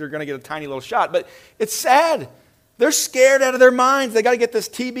 That they're going to get a tiny little shot, but it's sad. They're scared out of their minds. They got to get this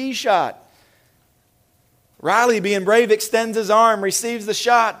TB shot. Riley, being brave, extends his arm, receives the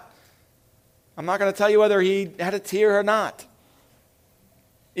shot. I'm not going to tell you whether he had a tear or not.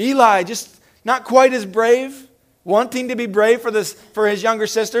 Eli, just not quite as brave, wanting to be brave for his younger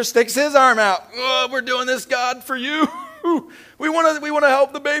sister, sticks his arm out. Oh, we're doing this, God, for you. We want to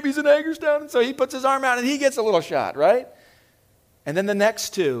help the babies in Hagerstown. And so he puts his arm out and he gets a little shot, right? And then the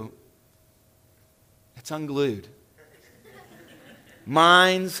next 2, it's unglued.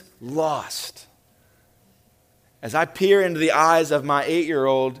 Minds lost. As I peer into the eyes of my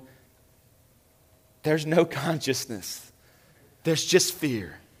 8-year-old, there's no consciousness. There's just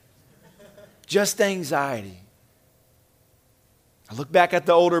fear. Just anxiety. I look back at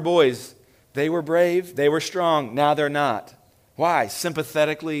the older boys. They were brave. They were strong. Now they're not. Why?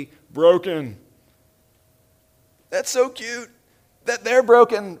 Sympathetically broken. That's so cute that they're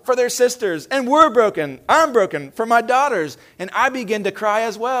broken for their sisters. And we're broken. I'm broken for my daughters. And I begin to cry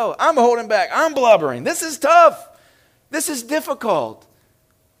as well. I'm holding back. I'm blubbering. This is tough. This is difficult.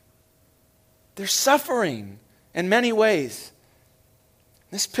 They're suffering in many ways.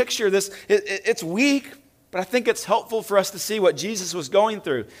 This picture, it's weak, but I think it's helpful for us to see what Jesus was going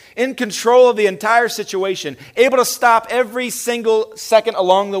through. In control of the entire situation, able to stop every single second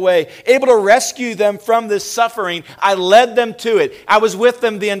along the way, able to rescue them from this suffering. I led them to it. I was with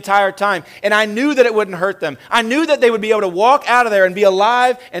them the entire time, and I knew that it wouldn't hurt them. I knew that they would be able to walk out of there and be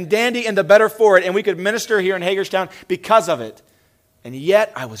alive and dandy and the better for it, and we could minister here in Hagerstown because of it. And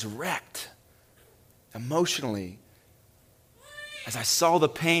yet I was wrecked emotionally as I saw the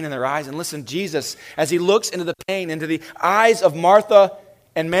pain in their eyes. And listen, Jesus, as he looks into the pain, into the eyes of Martha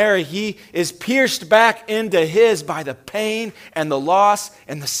and Mary, he is pierced back into his by the pain and the loss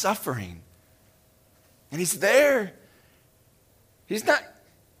and the suffering. And he's there. He's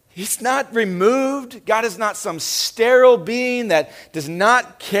not removed. God is not some sterile being that does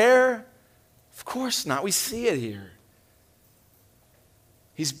not care. Of course not. We see it here.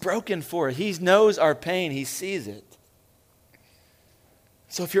 He's broken for it. He knows our pain. He sees it.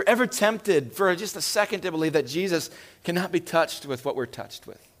 So if you're ever tempted for just a second to believe that Jesus cannot be touched with what we're touched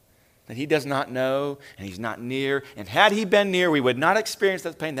with, that he does not know and he's not near, and had he been near, we would not experience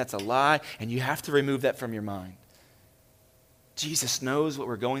that pain, that's a lie, and you have to remove that from your mind. Jesus knows what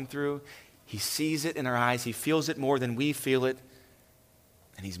we're going through. He sees it in our eyes. He feels it more than we feel it,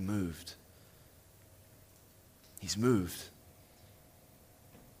 and he's moved. He's moved.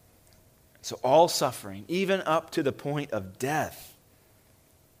 So all suffering, even up to the point of death,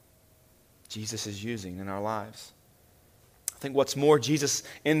 Jesus is using in our lives. I think what's more, Jesus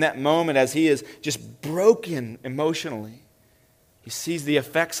in that moment as he is just broken emotionally, he sees the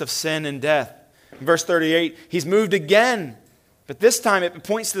effects of sin and death. In verse 38, he's moved again. But this time it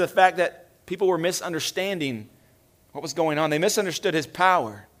points to the fact that people were misunderstanding what was going on. They misunderstood his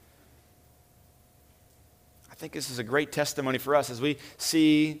power. I think this is a great testimony for us as we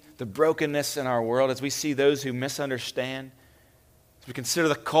see the brokenness in our world, as we see those who misunderstand. As we consider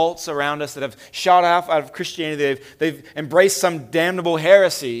the cults around us that have shot off out of Christianity, they've embraced some damnable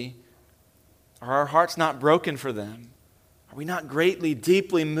heresy. Are our hearts not broken for them? Are we not greatly,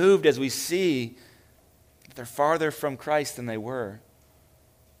 deeply moved as we see that they're farther from Christ than they were?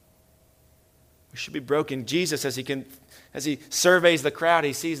 We should be broken. Jesus, as he surveys the crowd,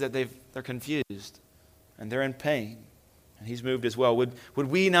 he sees that they're confused and they're in pain. And he's moved as well. Would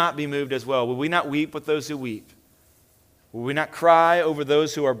we not be moved as well? Would we not weep with those who weep? Will we not cry over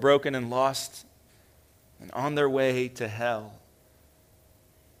those who are broken and lost and on their way to hell?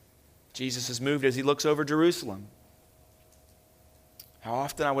 Jesus is moved as he looks over Jerusalem. How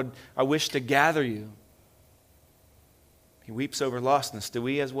often I wish to gather you. He weeps over lostness. Do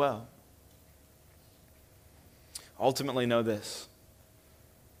we as well? Ultimately know this,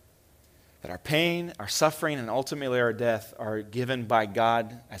 that our pain, our suffering, and ultimately our death are given by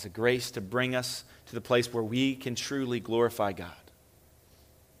God as a grace to bring us to the place where we can truly glorify God.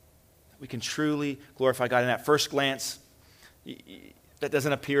 We can truly glorify God. And at first glance, that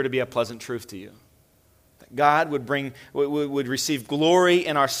doesn't appear to be a pleasant truth to you. That God would receive glory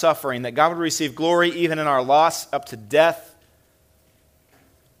in our suffering, that God would receive glory even in our loss up to death.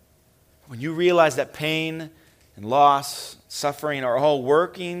 When you realize that pain and loss, suffering are all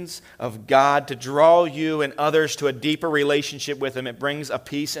workings of God to draw you and others to a deeper relationship with Him, it brings a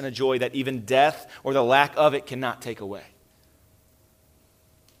peace and a joy that even death or the lack of it cannot take away.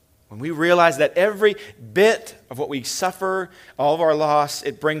 When we realize that every bit of what we suffer, all of our loss,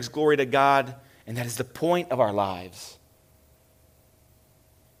 it brings glory to God, and that is the point of our lives.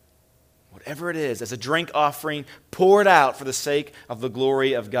 Whatever it is, as a drink offering poured out for the sake of the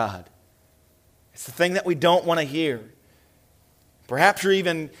glory of God. It's the thing that we don't want to hear. Perhaps you're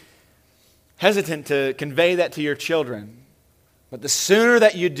even hesitant to convey that to your children. But the sooner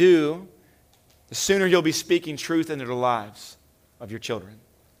that you do, the sooner you'll be speaking truth into the lives of your children.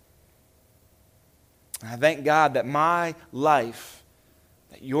 And I thank God that my life,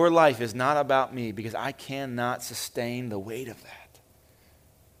 that your life is not about me, because I cannot sustain the weight of that.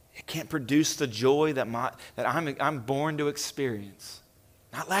 It can't produce the joy that I'm born to experience.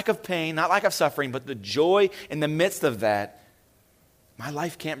 Not lack of pain, not lack of suffering, but the joy in the midst of that. My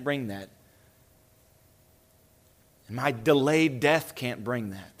life can't bring that. And my delayed death can't bring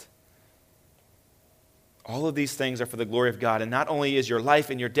that. All of these things are for the glory of God. And not only is your life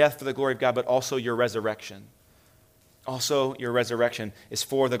and your death for the glory of God, but also your resurrection. Also, your resurrection is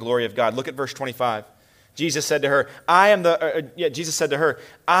for the glory of God. Look at verse 25. Jesus said to her, I am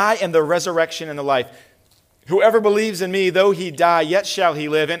the resurrection and the life. Whoever believes in me, though he die, yet shall he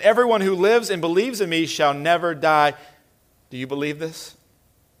live. And everyone who lives and believes in me shall never die. Do you believe this?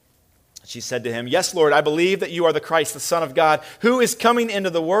 She said to him, Yes, Lord, I believe that you are the Christ, the Son of God, who is coming into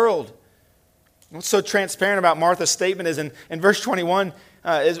the world. What's so transparent about Martha's statement is in verse 21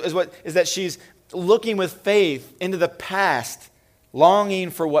 is that she's looking with faith into the past, longing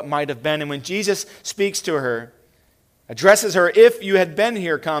for what might have been. And when Jesus speaks to her, addresses her, if you had been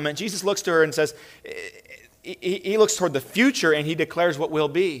here comment, Jesus looks to her and says, he looks toward the future and he declares what will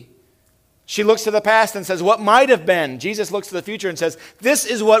be. She looks to the past and says, what might have been. Jesus looks to the future and says, this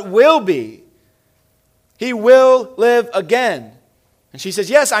is what will be. He will live again. And she says,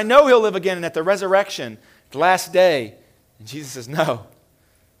 yes, I know he'll live again, and at the resurrection, the last day. And Jesus says, no,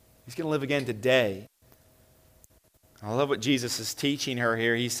 he's going to live again today. I love what Jesus is teaching her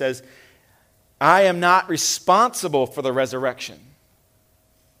here. He says, I am not responsible for the resurrection.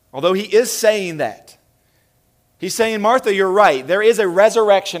 Although he is saying that. He's saying, Martha, you're right. There is a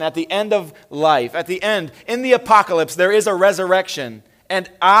resurrection at the end of life. At the end, in the apocalypse, there is a resurrection. And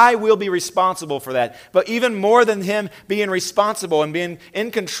I will be responsible for that. But even more than him being responsible and being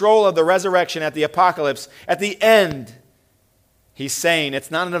in control of the resurrection at the apocalypse, at the end, he's saying,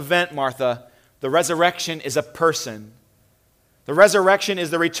 it's not an event, Martha. The resurrection is a person. The resurrection is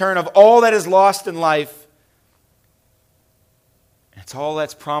the return of all that is lost in life. It's all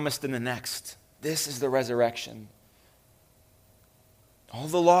that's promised in the next. This is the resurrection. All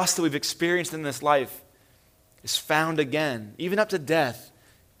the loss that we've experienced in this life is found again, even up to death,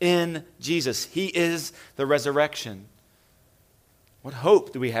 in Jesus. He is the resurrection. What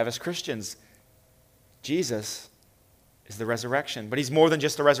hope do we have as Christians? Jesus is the resurrection. But he's more than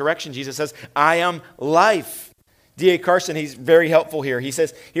just the resurrection. Jesus says, I am life. D.A. Carson, he's very helpful here.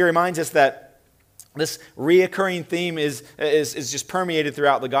 He reminds us that this reoccurring theme is just permeated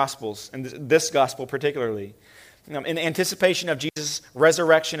throughout the Gospels, and this Gospel particularly. In anticipation of Jesus'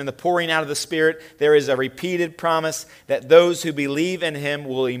 resurrection and the pouring out of the Spirit, there is a repeated promise that those who believe in him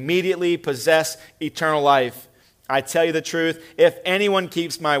will immediately possess eternal life. I tell you the truth, if anyone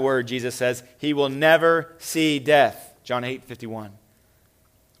keeps my word, Jesus says, he will never see death. John 8:51.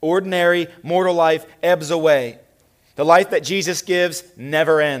 Ordinary mortal life ebbs away. The life that Jesus gives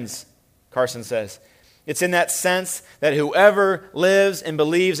never ends, Carson says. It's in that sense that whoever lives and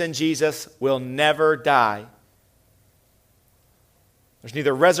believes in Jesus will never die. There's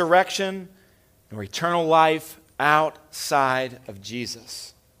neither resurrection nor eternal life outside of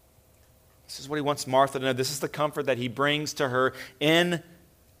Jesus. This is what he wants Martha to know. This is the comfort that he brings to her in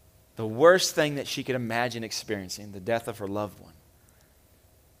the worst thing that she could imagine experiencing, the death of her loved one.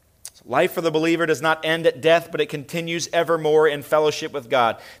 Life for the believer does not end at death, but it continues evermore in fellowship with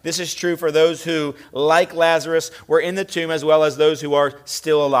God. This is true for those who, like Lazarus, were in the tomb as well as those who are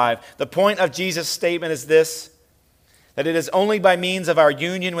still alive. The point of Jesus' statement is this, that it is only by means of our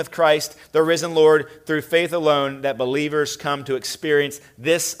union with Christ, the risen Lord, through faith alone, that believers come to experience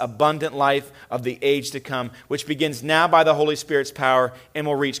this abundant life of the age to come, which begins now by the Holy Spirit's power and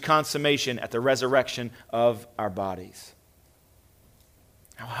will reach consummation at the resurrection of our bodies.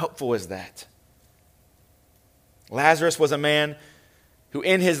 How helpful is that? Lazarus was a man who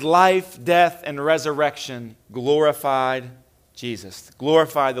in his life, death, and resurrection glorified Jesus,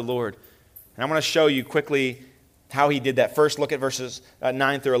 glorified the Lord. And I want to show you quickly how he did that. First, look at verses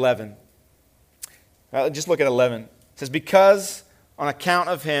 9 through 11. Just look at 11. It says, because on account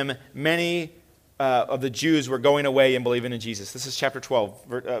of him, many of the Jews were going away and believing in Jesus. This is chapter 12,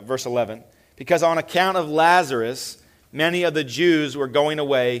 verse 11. Because on account of Lazarus, many of the Jews were going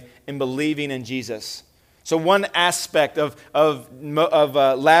away and believing in Jesus. So one aspect of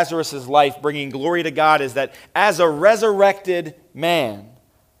Lazarus' life bringing glory to God is that as a resurrected man,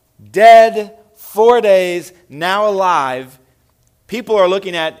 dead 4 days, now alive, people are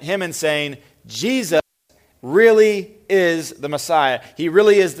looking at him and saying, Jesus really is the Messiah. He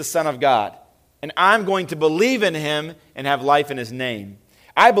really is the Son of God. And I'm going to believe in him and have life in his name.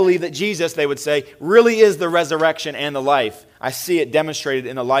 I believe that Jesus, they would say, really is the resurrection and the life. I see it demonstrated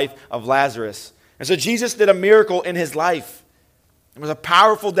in the life of Lazarus. And so Jesus did a miracle in his life. It was a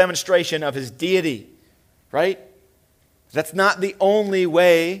powerful demonstration of his deity, right? That's not the only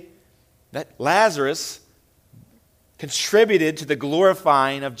way that Lazarus contributed to the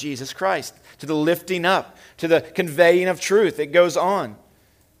glorifying of Jesus Christ, to the lifting up, to the conveying of truth. It goes on.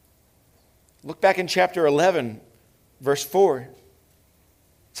 Look back in chapter 11, verse 4. It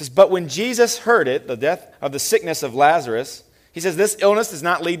says, but when Jesus heard it, the death of the sickness of Lazarus, he says, this illness does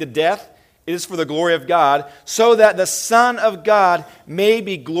not lead to death. It is for the glory of God, so that the Son of God may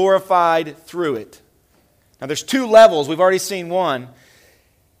be glorified through it. Now there's two levels. We've already seen one.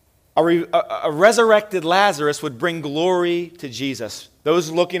 A resurrected Lazarus would bring glory to Jesus.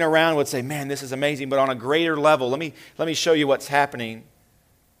 Those looking around would say, man, this is amazing. But on a greater level, let me show you what's happening.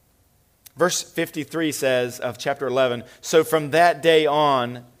 Verse 53 says of chapter 11, so from that day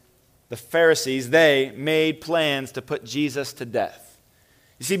on, the Pharisees, they made plans to put Jesus to death.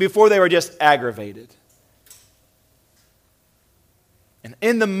 You see, before they were just aggravated. And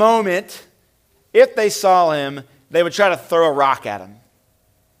in the moment, if they saw him, they would try to throw a rock at him.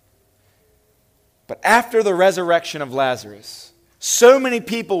 But after the resurrection of Lazarus, so many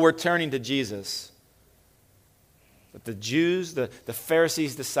people were turning to Jesus that the Jews, the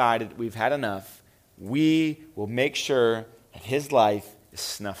Pharisees decided, we've had enough. We will make sure that his life is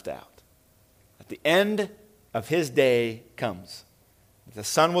snuffed out. At the end of his day comes. The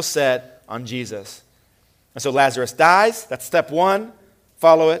sun will set on Jesus. And so Lazarus dies. That's step one.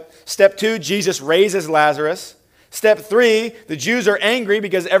 Follow it. Step two, Jesus raises Lazarus. Step three, the Jews are angry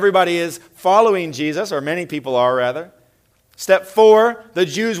because everybody is following Jesus, or many people are rather. Step four, the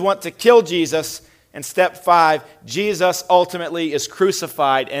Jews want to kill Jesus. And step five, Jesus ultimately is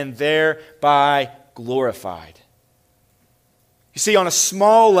crucified and thereby glorified. You see, on a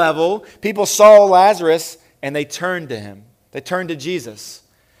small level, people saw Lazarus and they turned to him. They turned to Jesus.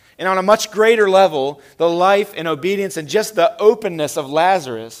 And on a much greater level, the life and obedience and just the openness of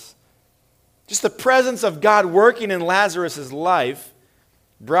Lazarus, just the presence of God working in Lazarus' life,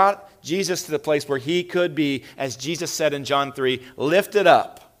 brought Jesus to the place where he could be, as Jesus said in John 3, lifted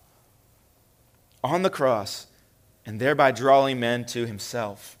up on the cross and thereby drawing men to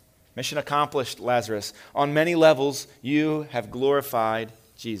himself. Mission accomplished, Lazarus. On many levels, you have glorified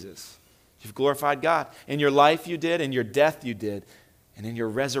Jesus. You've glorified God. In your life you did, in your death you did, and in your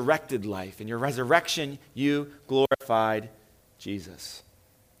resurrected life, in your resurrection, you glorified Jesus.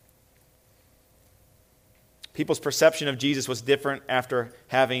 People's perception of Jesus was different after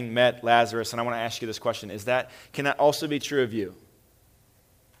having met Lazarus, and I want to ask you this question. Can that also be true of you?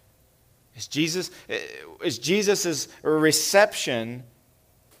 Is Jesus' reception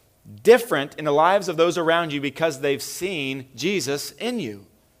different in the lives of those around you because they've seen Jesus in you?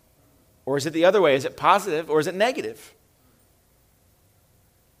 Or is it the other way? Is it positive or is it negative?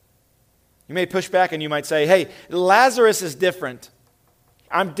 You may push back and you might say, hey, Lazarus is different.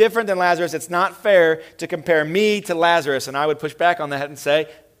 I'm different than Lazarus. It's not fair to compare me to Lazarus. And I would push back on that and say,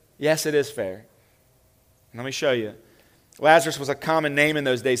 yes, it is fair. And let me show you. Lazarus was a common name in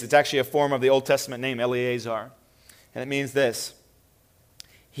those days. It's actually a form of the Old Testament name, Eleazar. And it means this: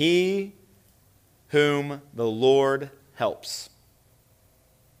 he whom the Lord helps.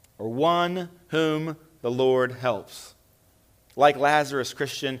 Or one whom the Lord helps. Like Lazarus,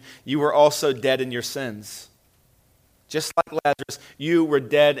 Christian, you were also dead in your sins. Just like Lazarus, you were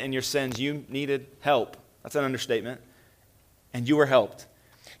dead in your sins. You needed help. That's an understatement. And you were helped.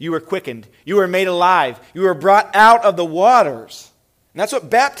 You were quickened. You were made alive. You were brought out of the waters. And that's what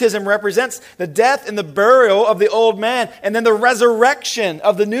baptism represents, the death and the burial of the old man, and then the resurrection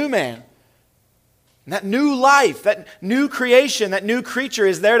of the new man. And that new life, that new creation, that new creature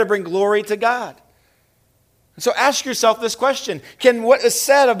is there to bring glory to God. And so ask yourself this question: can what is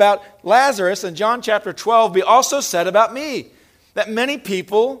said about Lazarus in John chapter 12 be also said about me? That many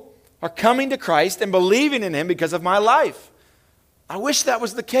people are coming to Christ and believing in Him because of my life. I wish that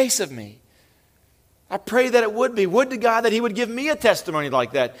was the case of me. I pray that it would be. Would to God that He would give me a testimony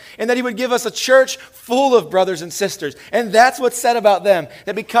like that, and that He would give us a church full of brothers and sisters. And that's what's said about them,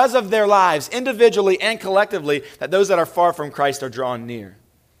 that because of their lives, individually and collectively, that those that are far from Christ are drawn near.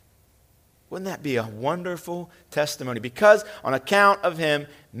 Wouldn't that be a wonderful testimony? Because on account of Him,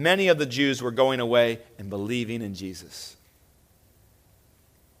 many of the Jews were going away and believing in Jesus.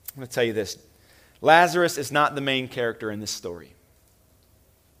 I'm going to tell you this. Lazarus is not the main character in this story.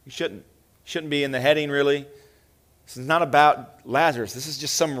 He shouldn't be in the heading, really. This is not about Lazarus. This is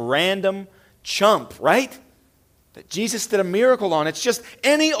just some random chump, right? That Jesus did a miracle on. It's just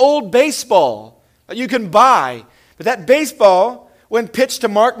any old baseball that you can buy. But that baseball, when pitched to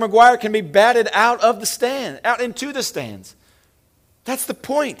Mark McGwire, can be batted out of the stand, out into the stands. That's the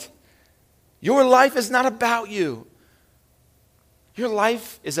point. Your life is not about you. Your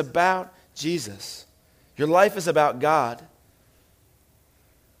life is about Jesus. Your life is about God.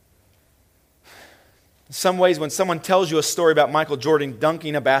 In some ways, when someone tells you a story about Michael Jordan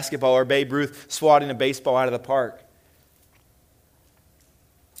dunking a basketball or Babe Ruth swatting a baseball out of the park,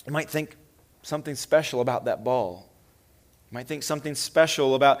 you might think something special about that ball. You might think something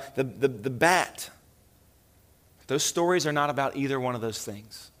special about the bat. Those stories are not about either one of those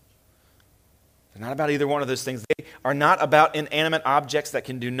things. They're not about either one of those things. They are not about inanimate objects that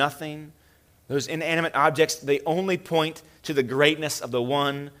can do nothing. Those inanimate objects, they only point to the greatness of the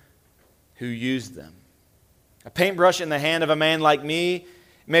one who used them. A paintbrush in the hand of a man like me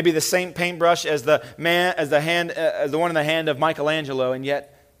may be the same paintbrush as the one in the hand of Michelangelo, and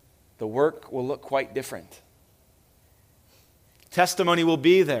yet the work will look quite different. Testimony will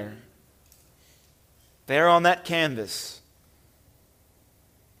be there on that canvas.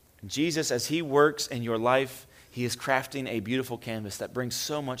 And Jesus, as He works in your life, He is crafting a beautiful canvas that brings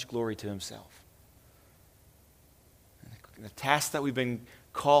so much glory to Himself. And the task that we've been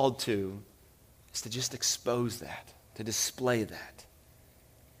called to is to just expose that, to display that.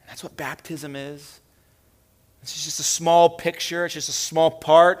 And that's what baptism is. It's just a small picture. It's just a small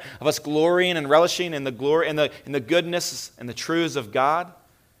part of us glorying and relishing in the glory and in the goodness and the truths of God.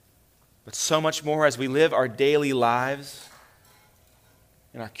 But so much more as we live our daily lives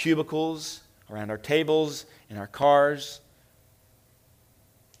in our cubicles, around our tables, in our cars,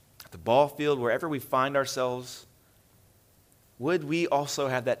 at the ball field, wherever we find ourselves. Would we also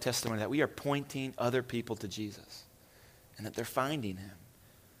have that testimony that we are pointing other people to Jesus and that they're finding Him?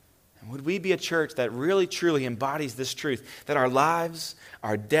 And would we be a church that really, truly embodies this truth, that our lives,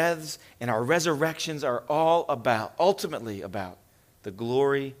 our deaths, and our resurrections are all about, ultimately about, the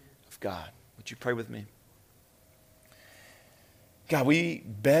glory of God? Would you pray with me? God, we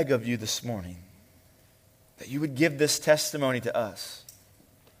beg of you this morning that you would give this testimony to us.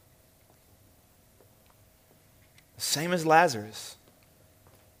 Same as Lazarus.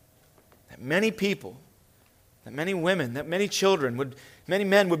 That many people, that many women, that many children, many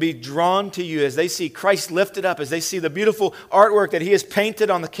men would be drawn to you as they see Christ lifted up, as they see the beautiful artwork that He has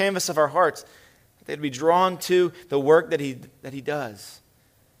painted on the canvas of our hearts. They'd be drawn to the work that He does.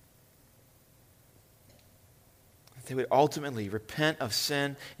 That they would ultimately repent of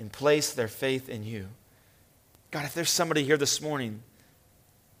sin and place their faith in you. God, if there's somebody here this morning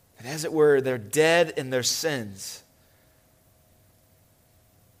that, as it were, they're dead in their sins,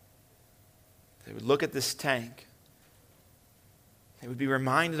 they would look at this tank. They would be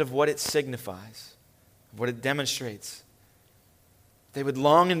reminded of what it signifies, of what it demonstrates. They would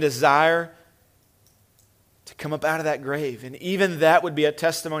long and desire to come up out of that grave. And even that would be a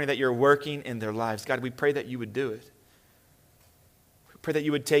testimony that you're working in their lives. God, we pray that you would do it. We pray that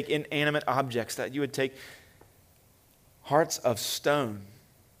you would take inanimate objects, that you would take hearts of stone,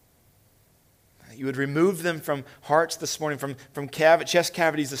 you would remove them from hearts this morning, from chest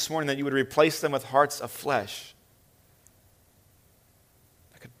cavities this morning, that you would replace them with hearts of flesh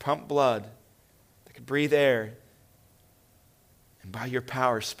that could pump blood, that could breathe air, and by your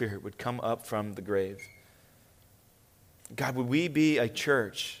power, Spirit, would come up from the grave. God, would we be a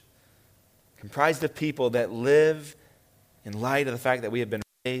church comprised of people that live in light of the fact that we have been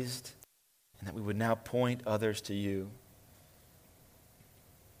raised and that we would now point others to you.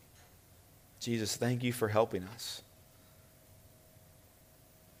 Jesus, thank you for helping us.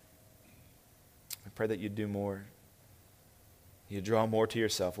 I pray that you'd do more. You'd draw more to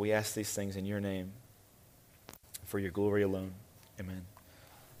yourself. We ask these things in your name, for your glory alone. Amen.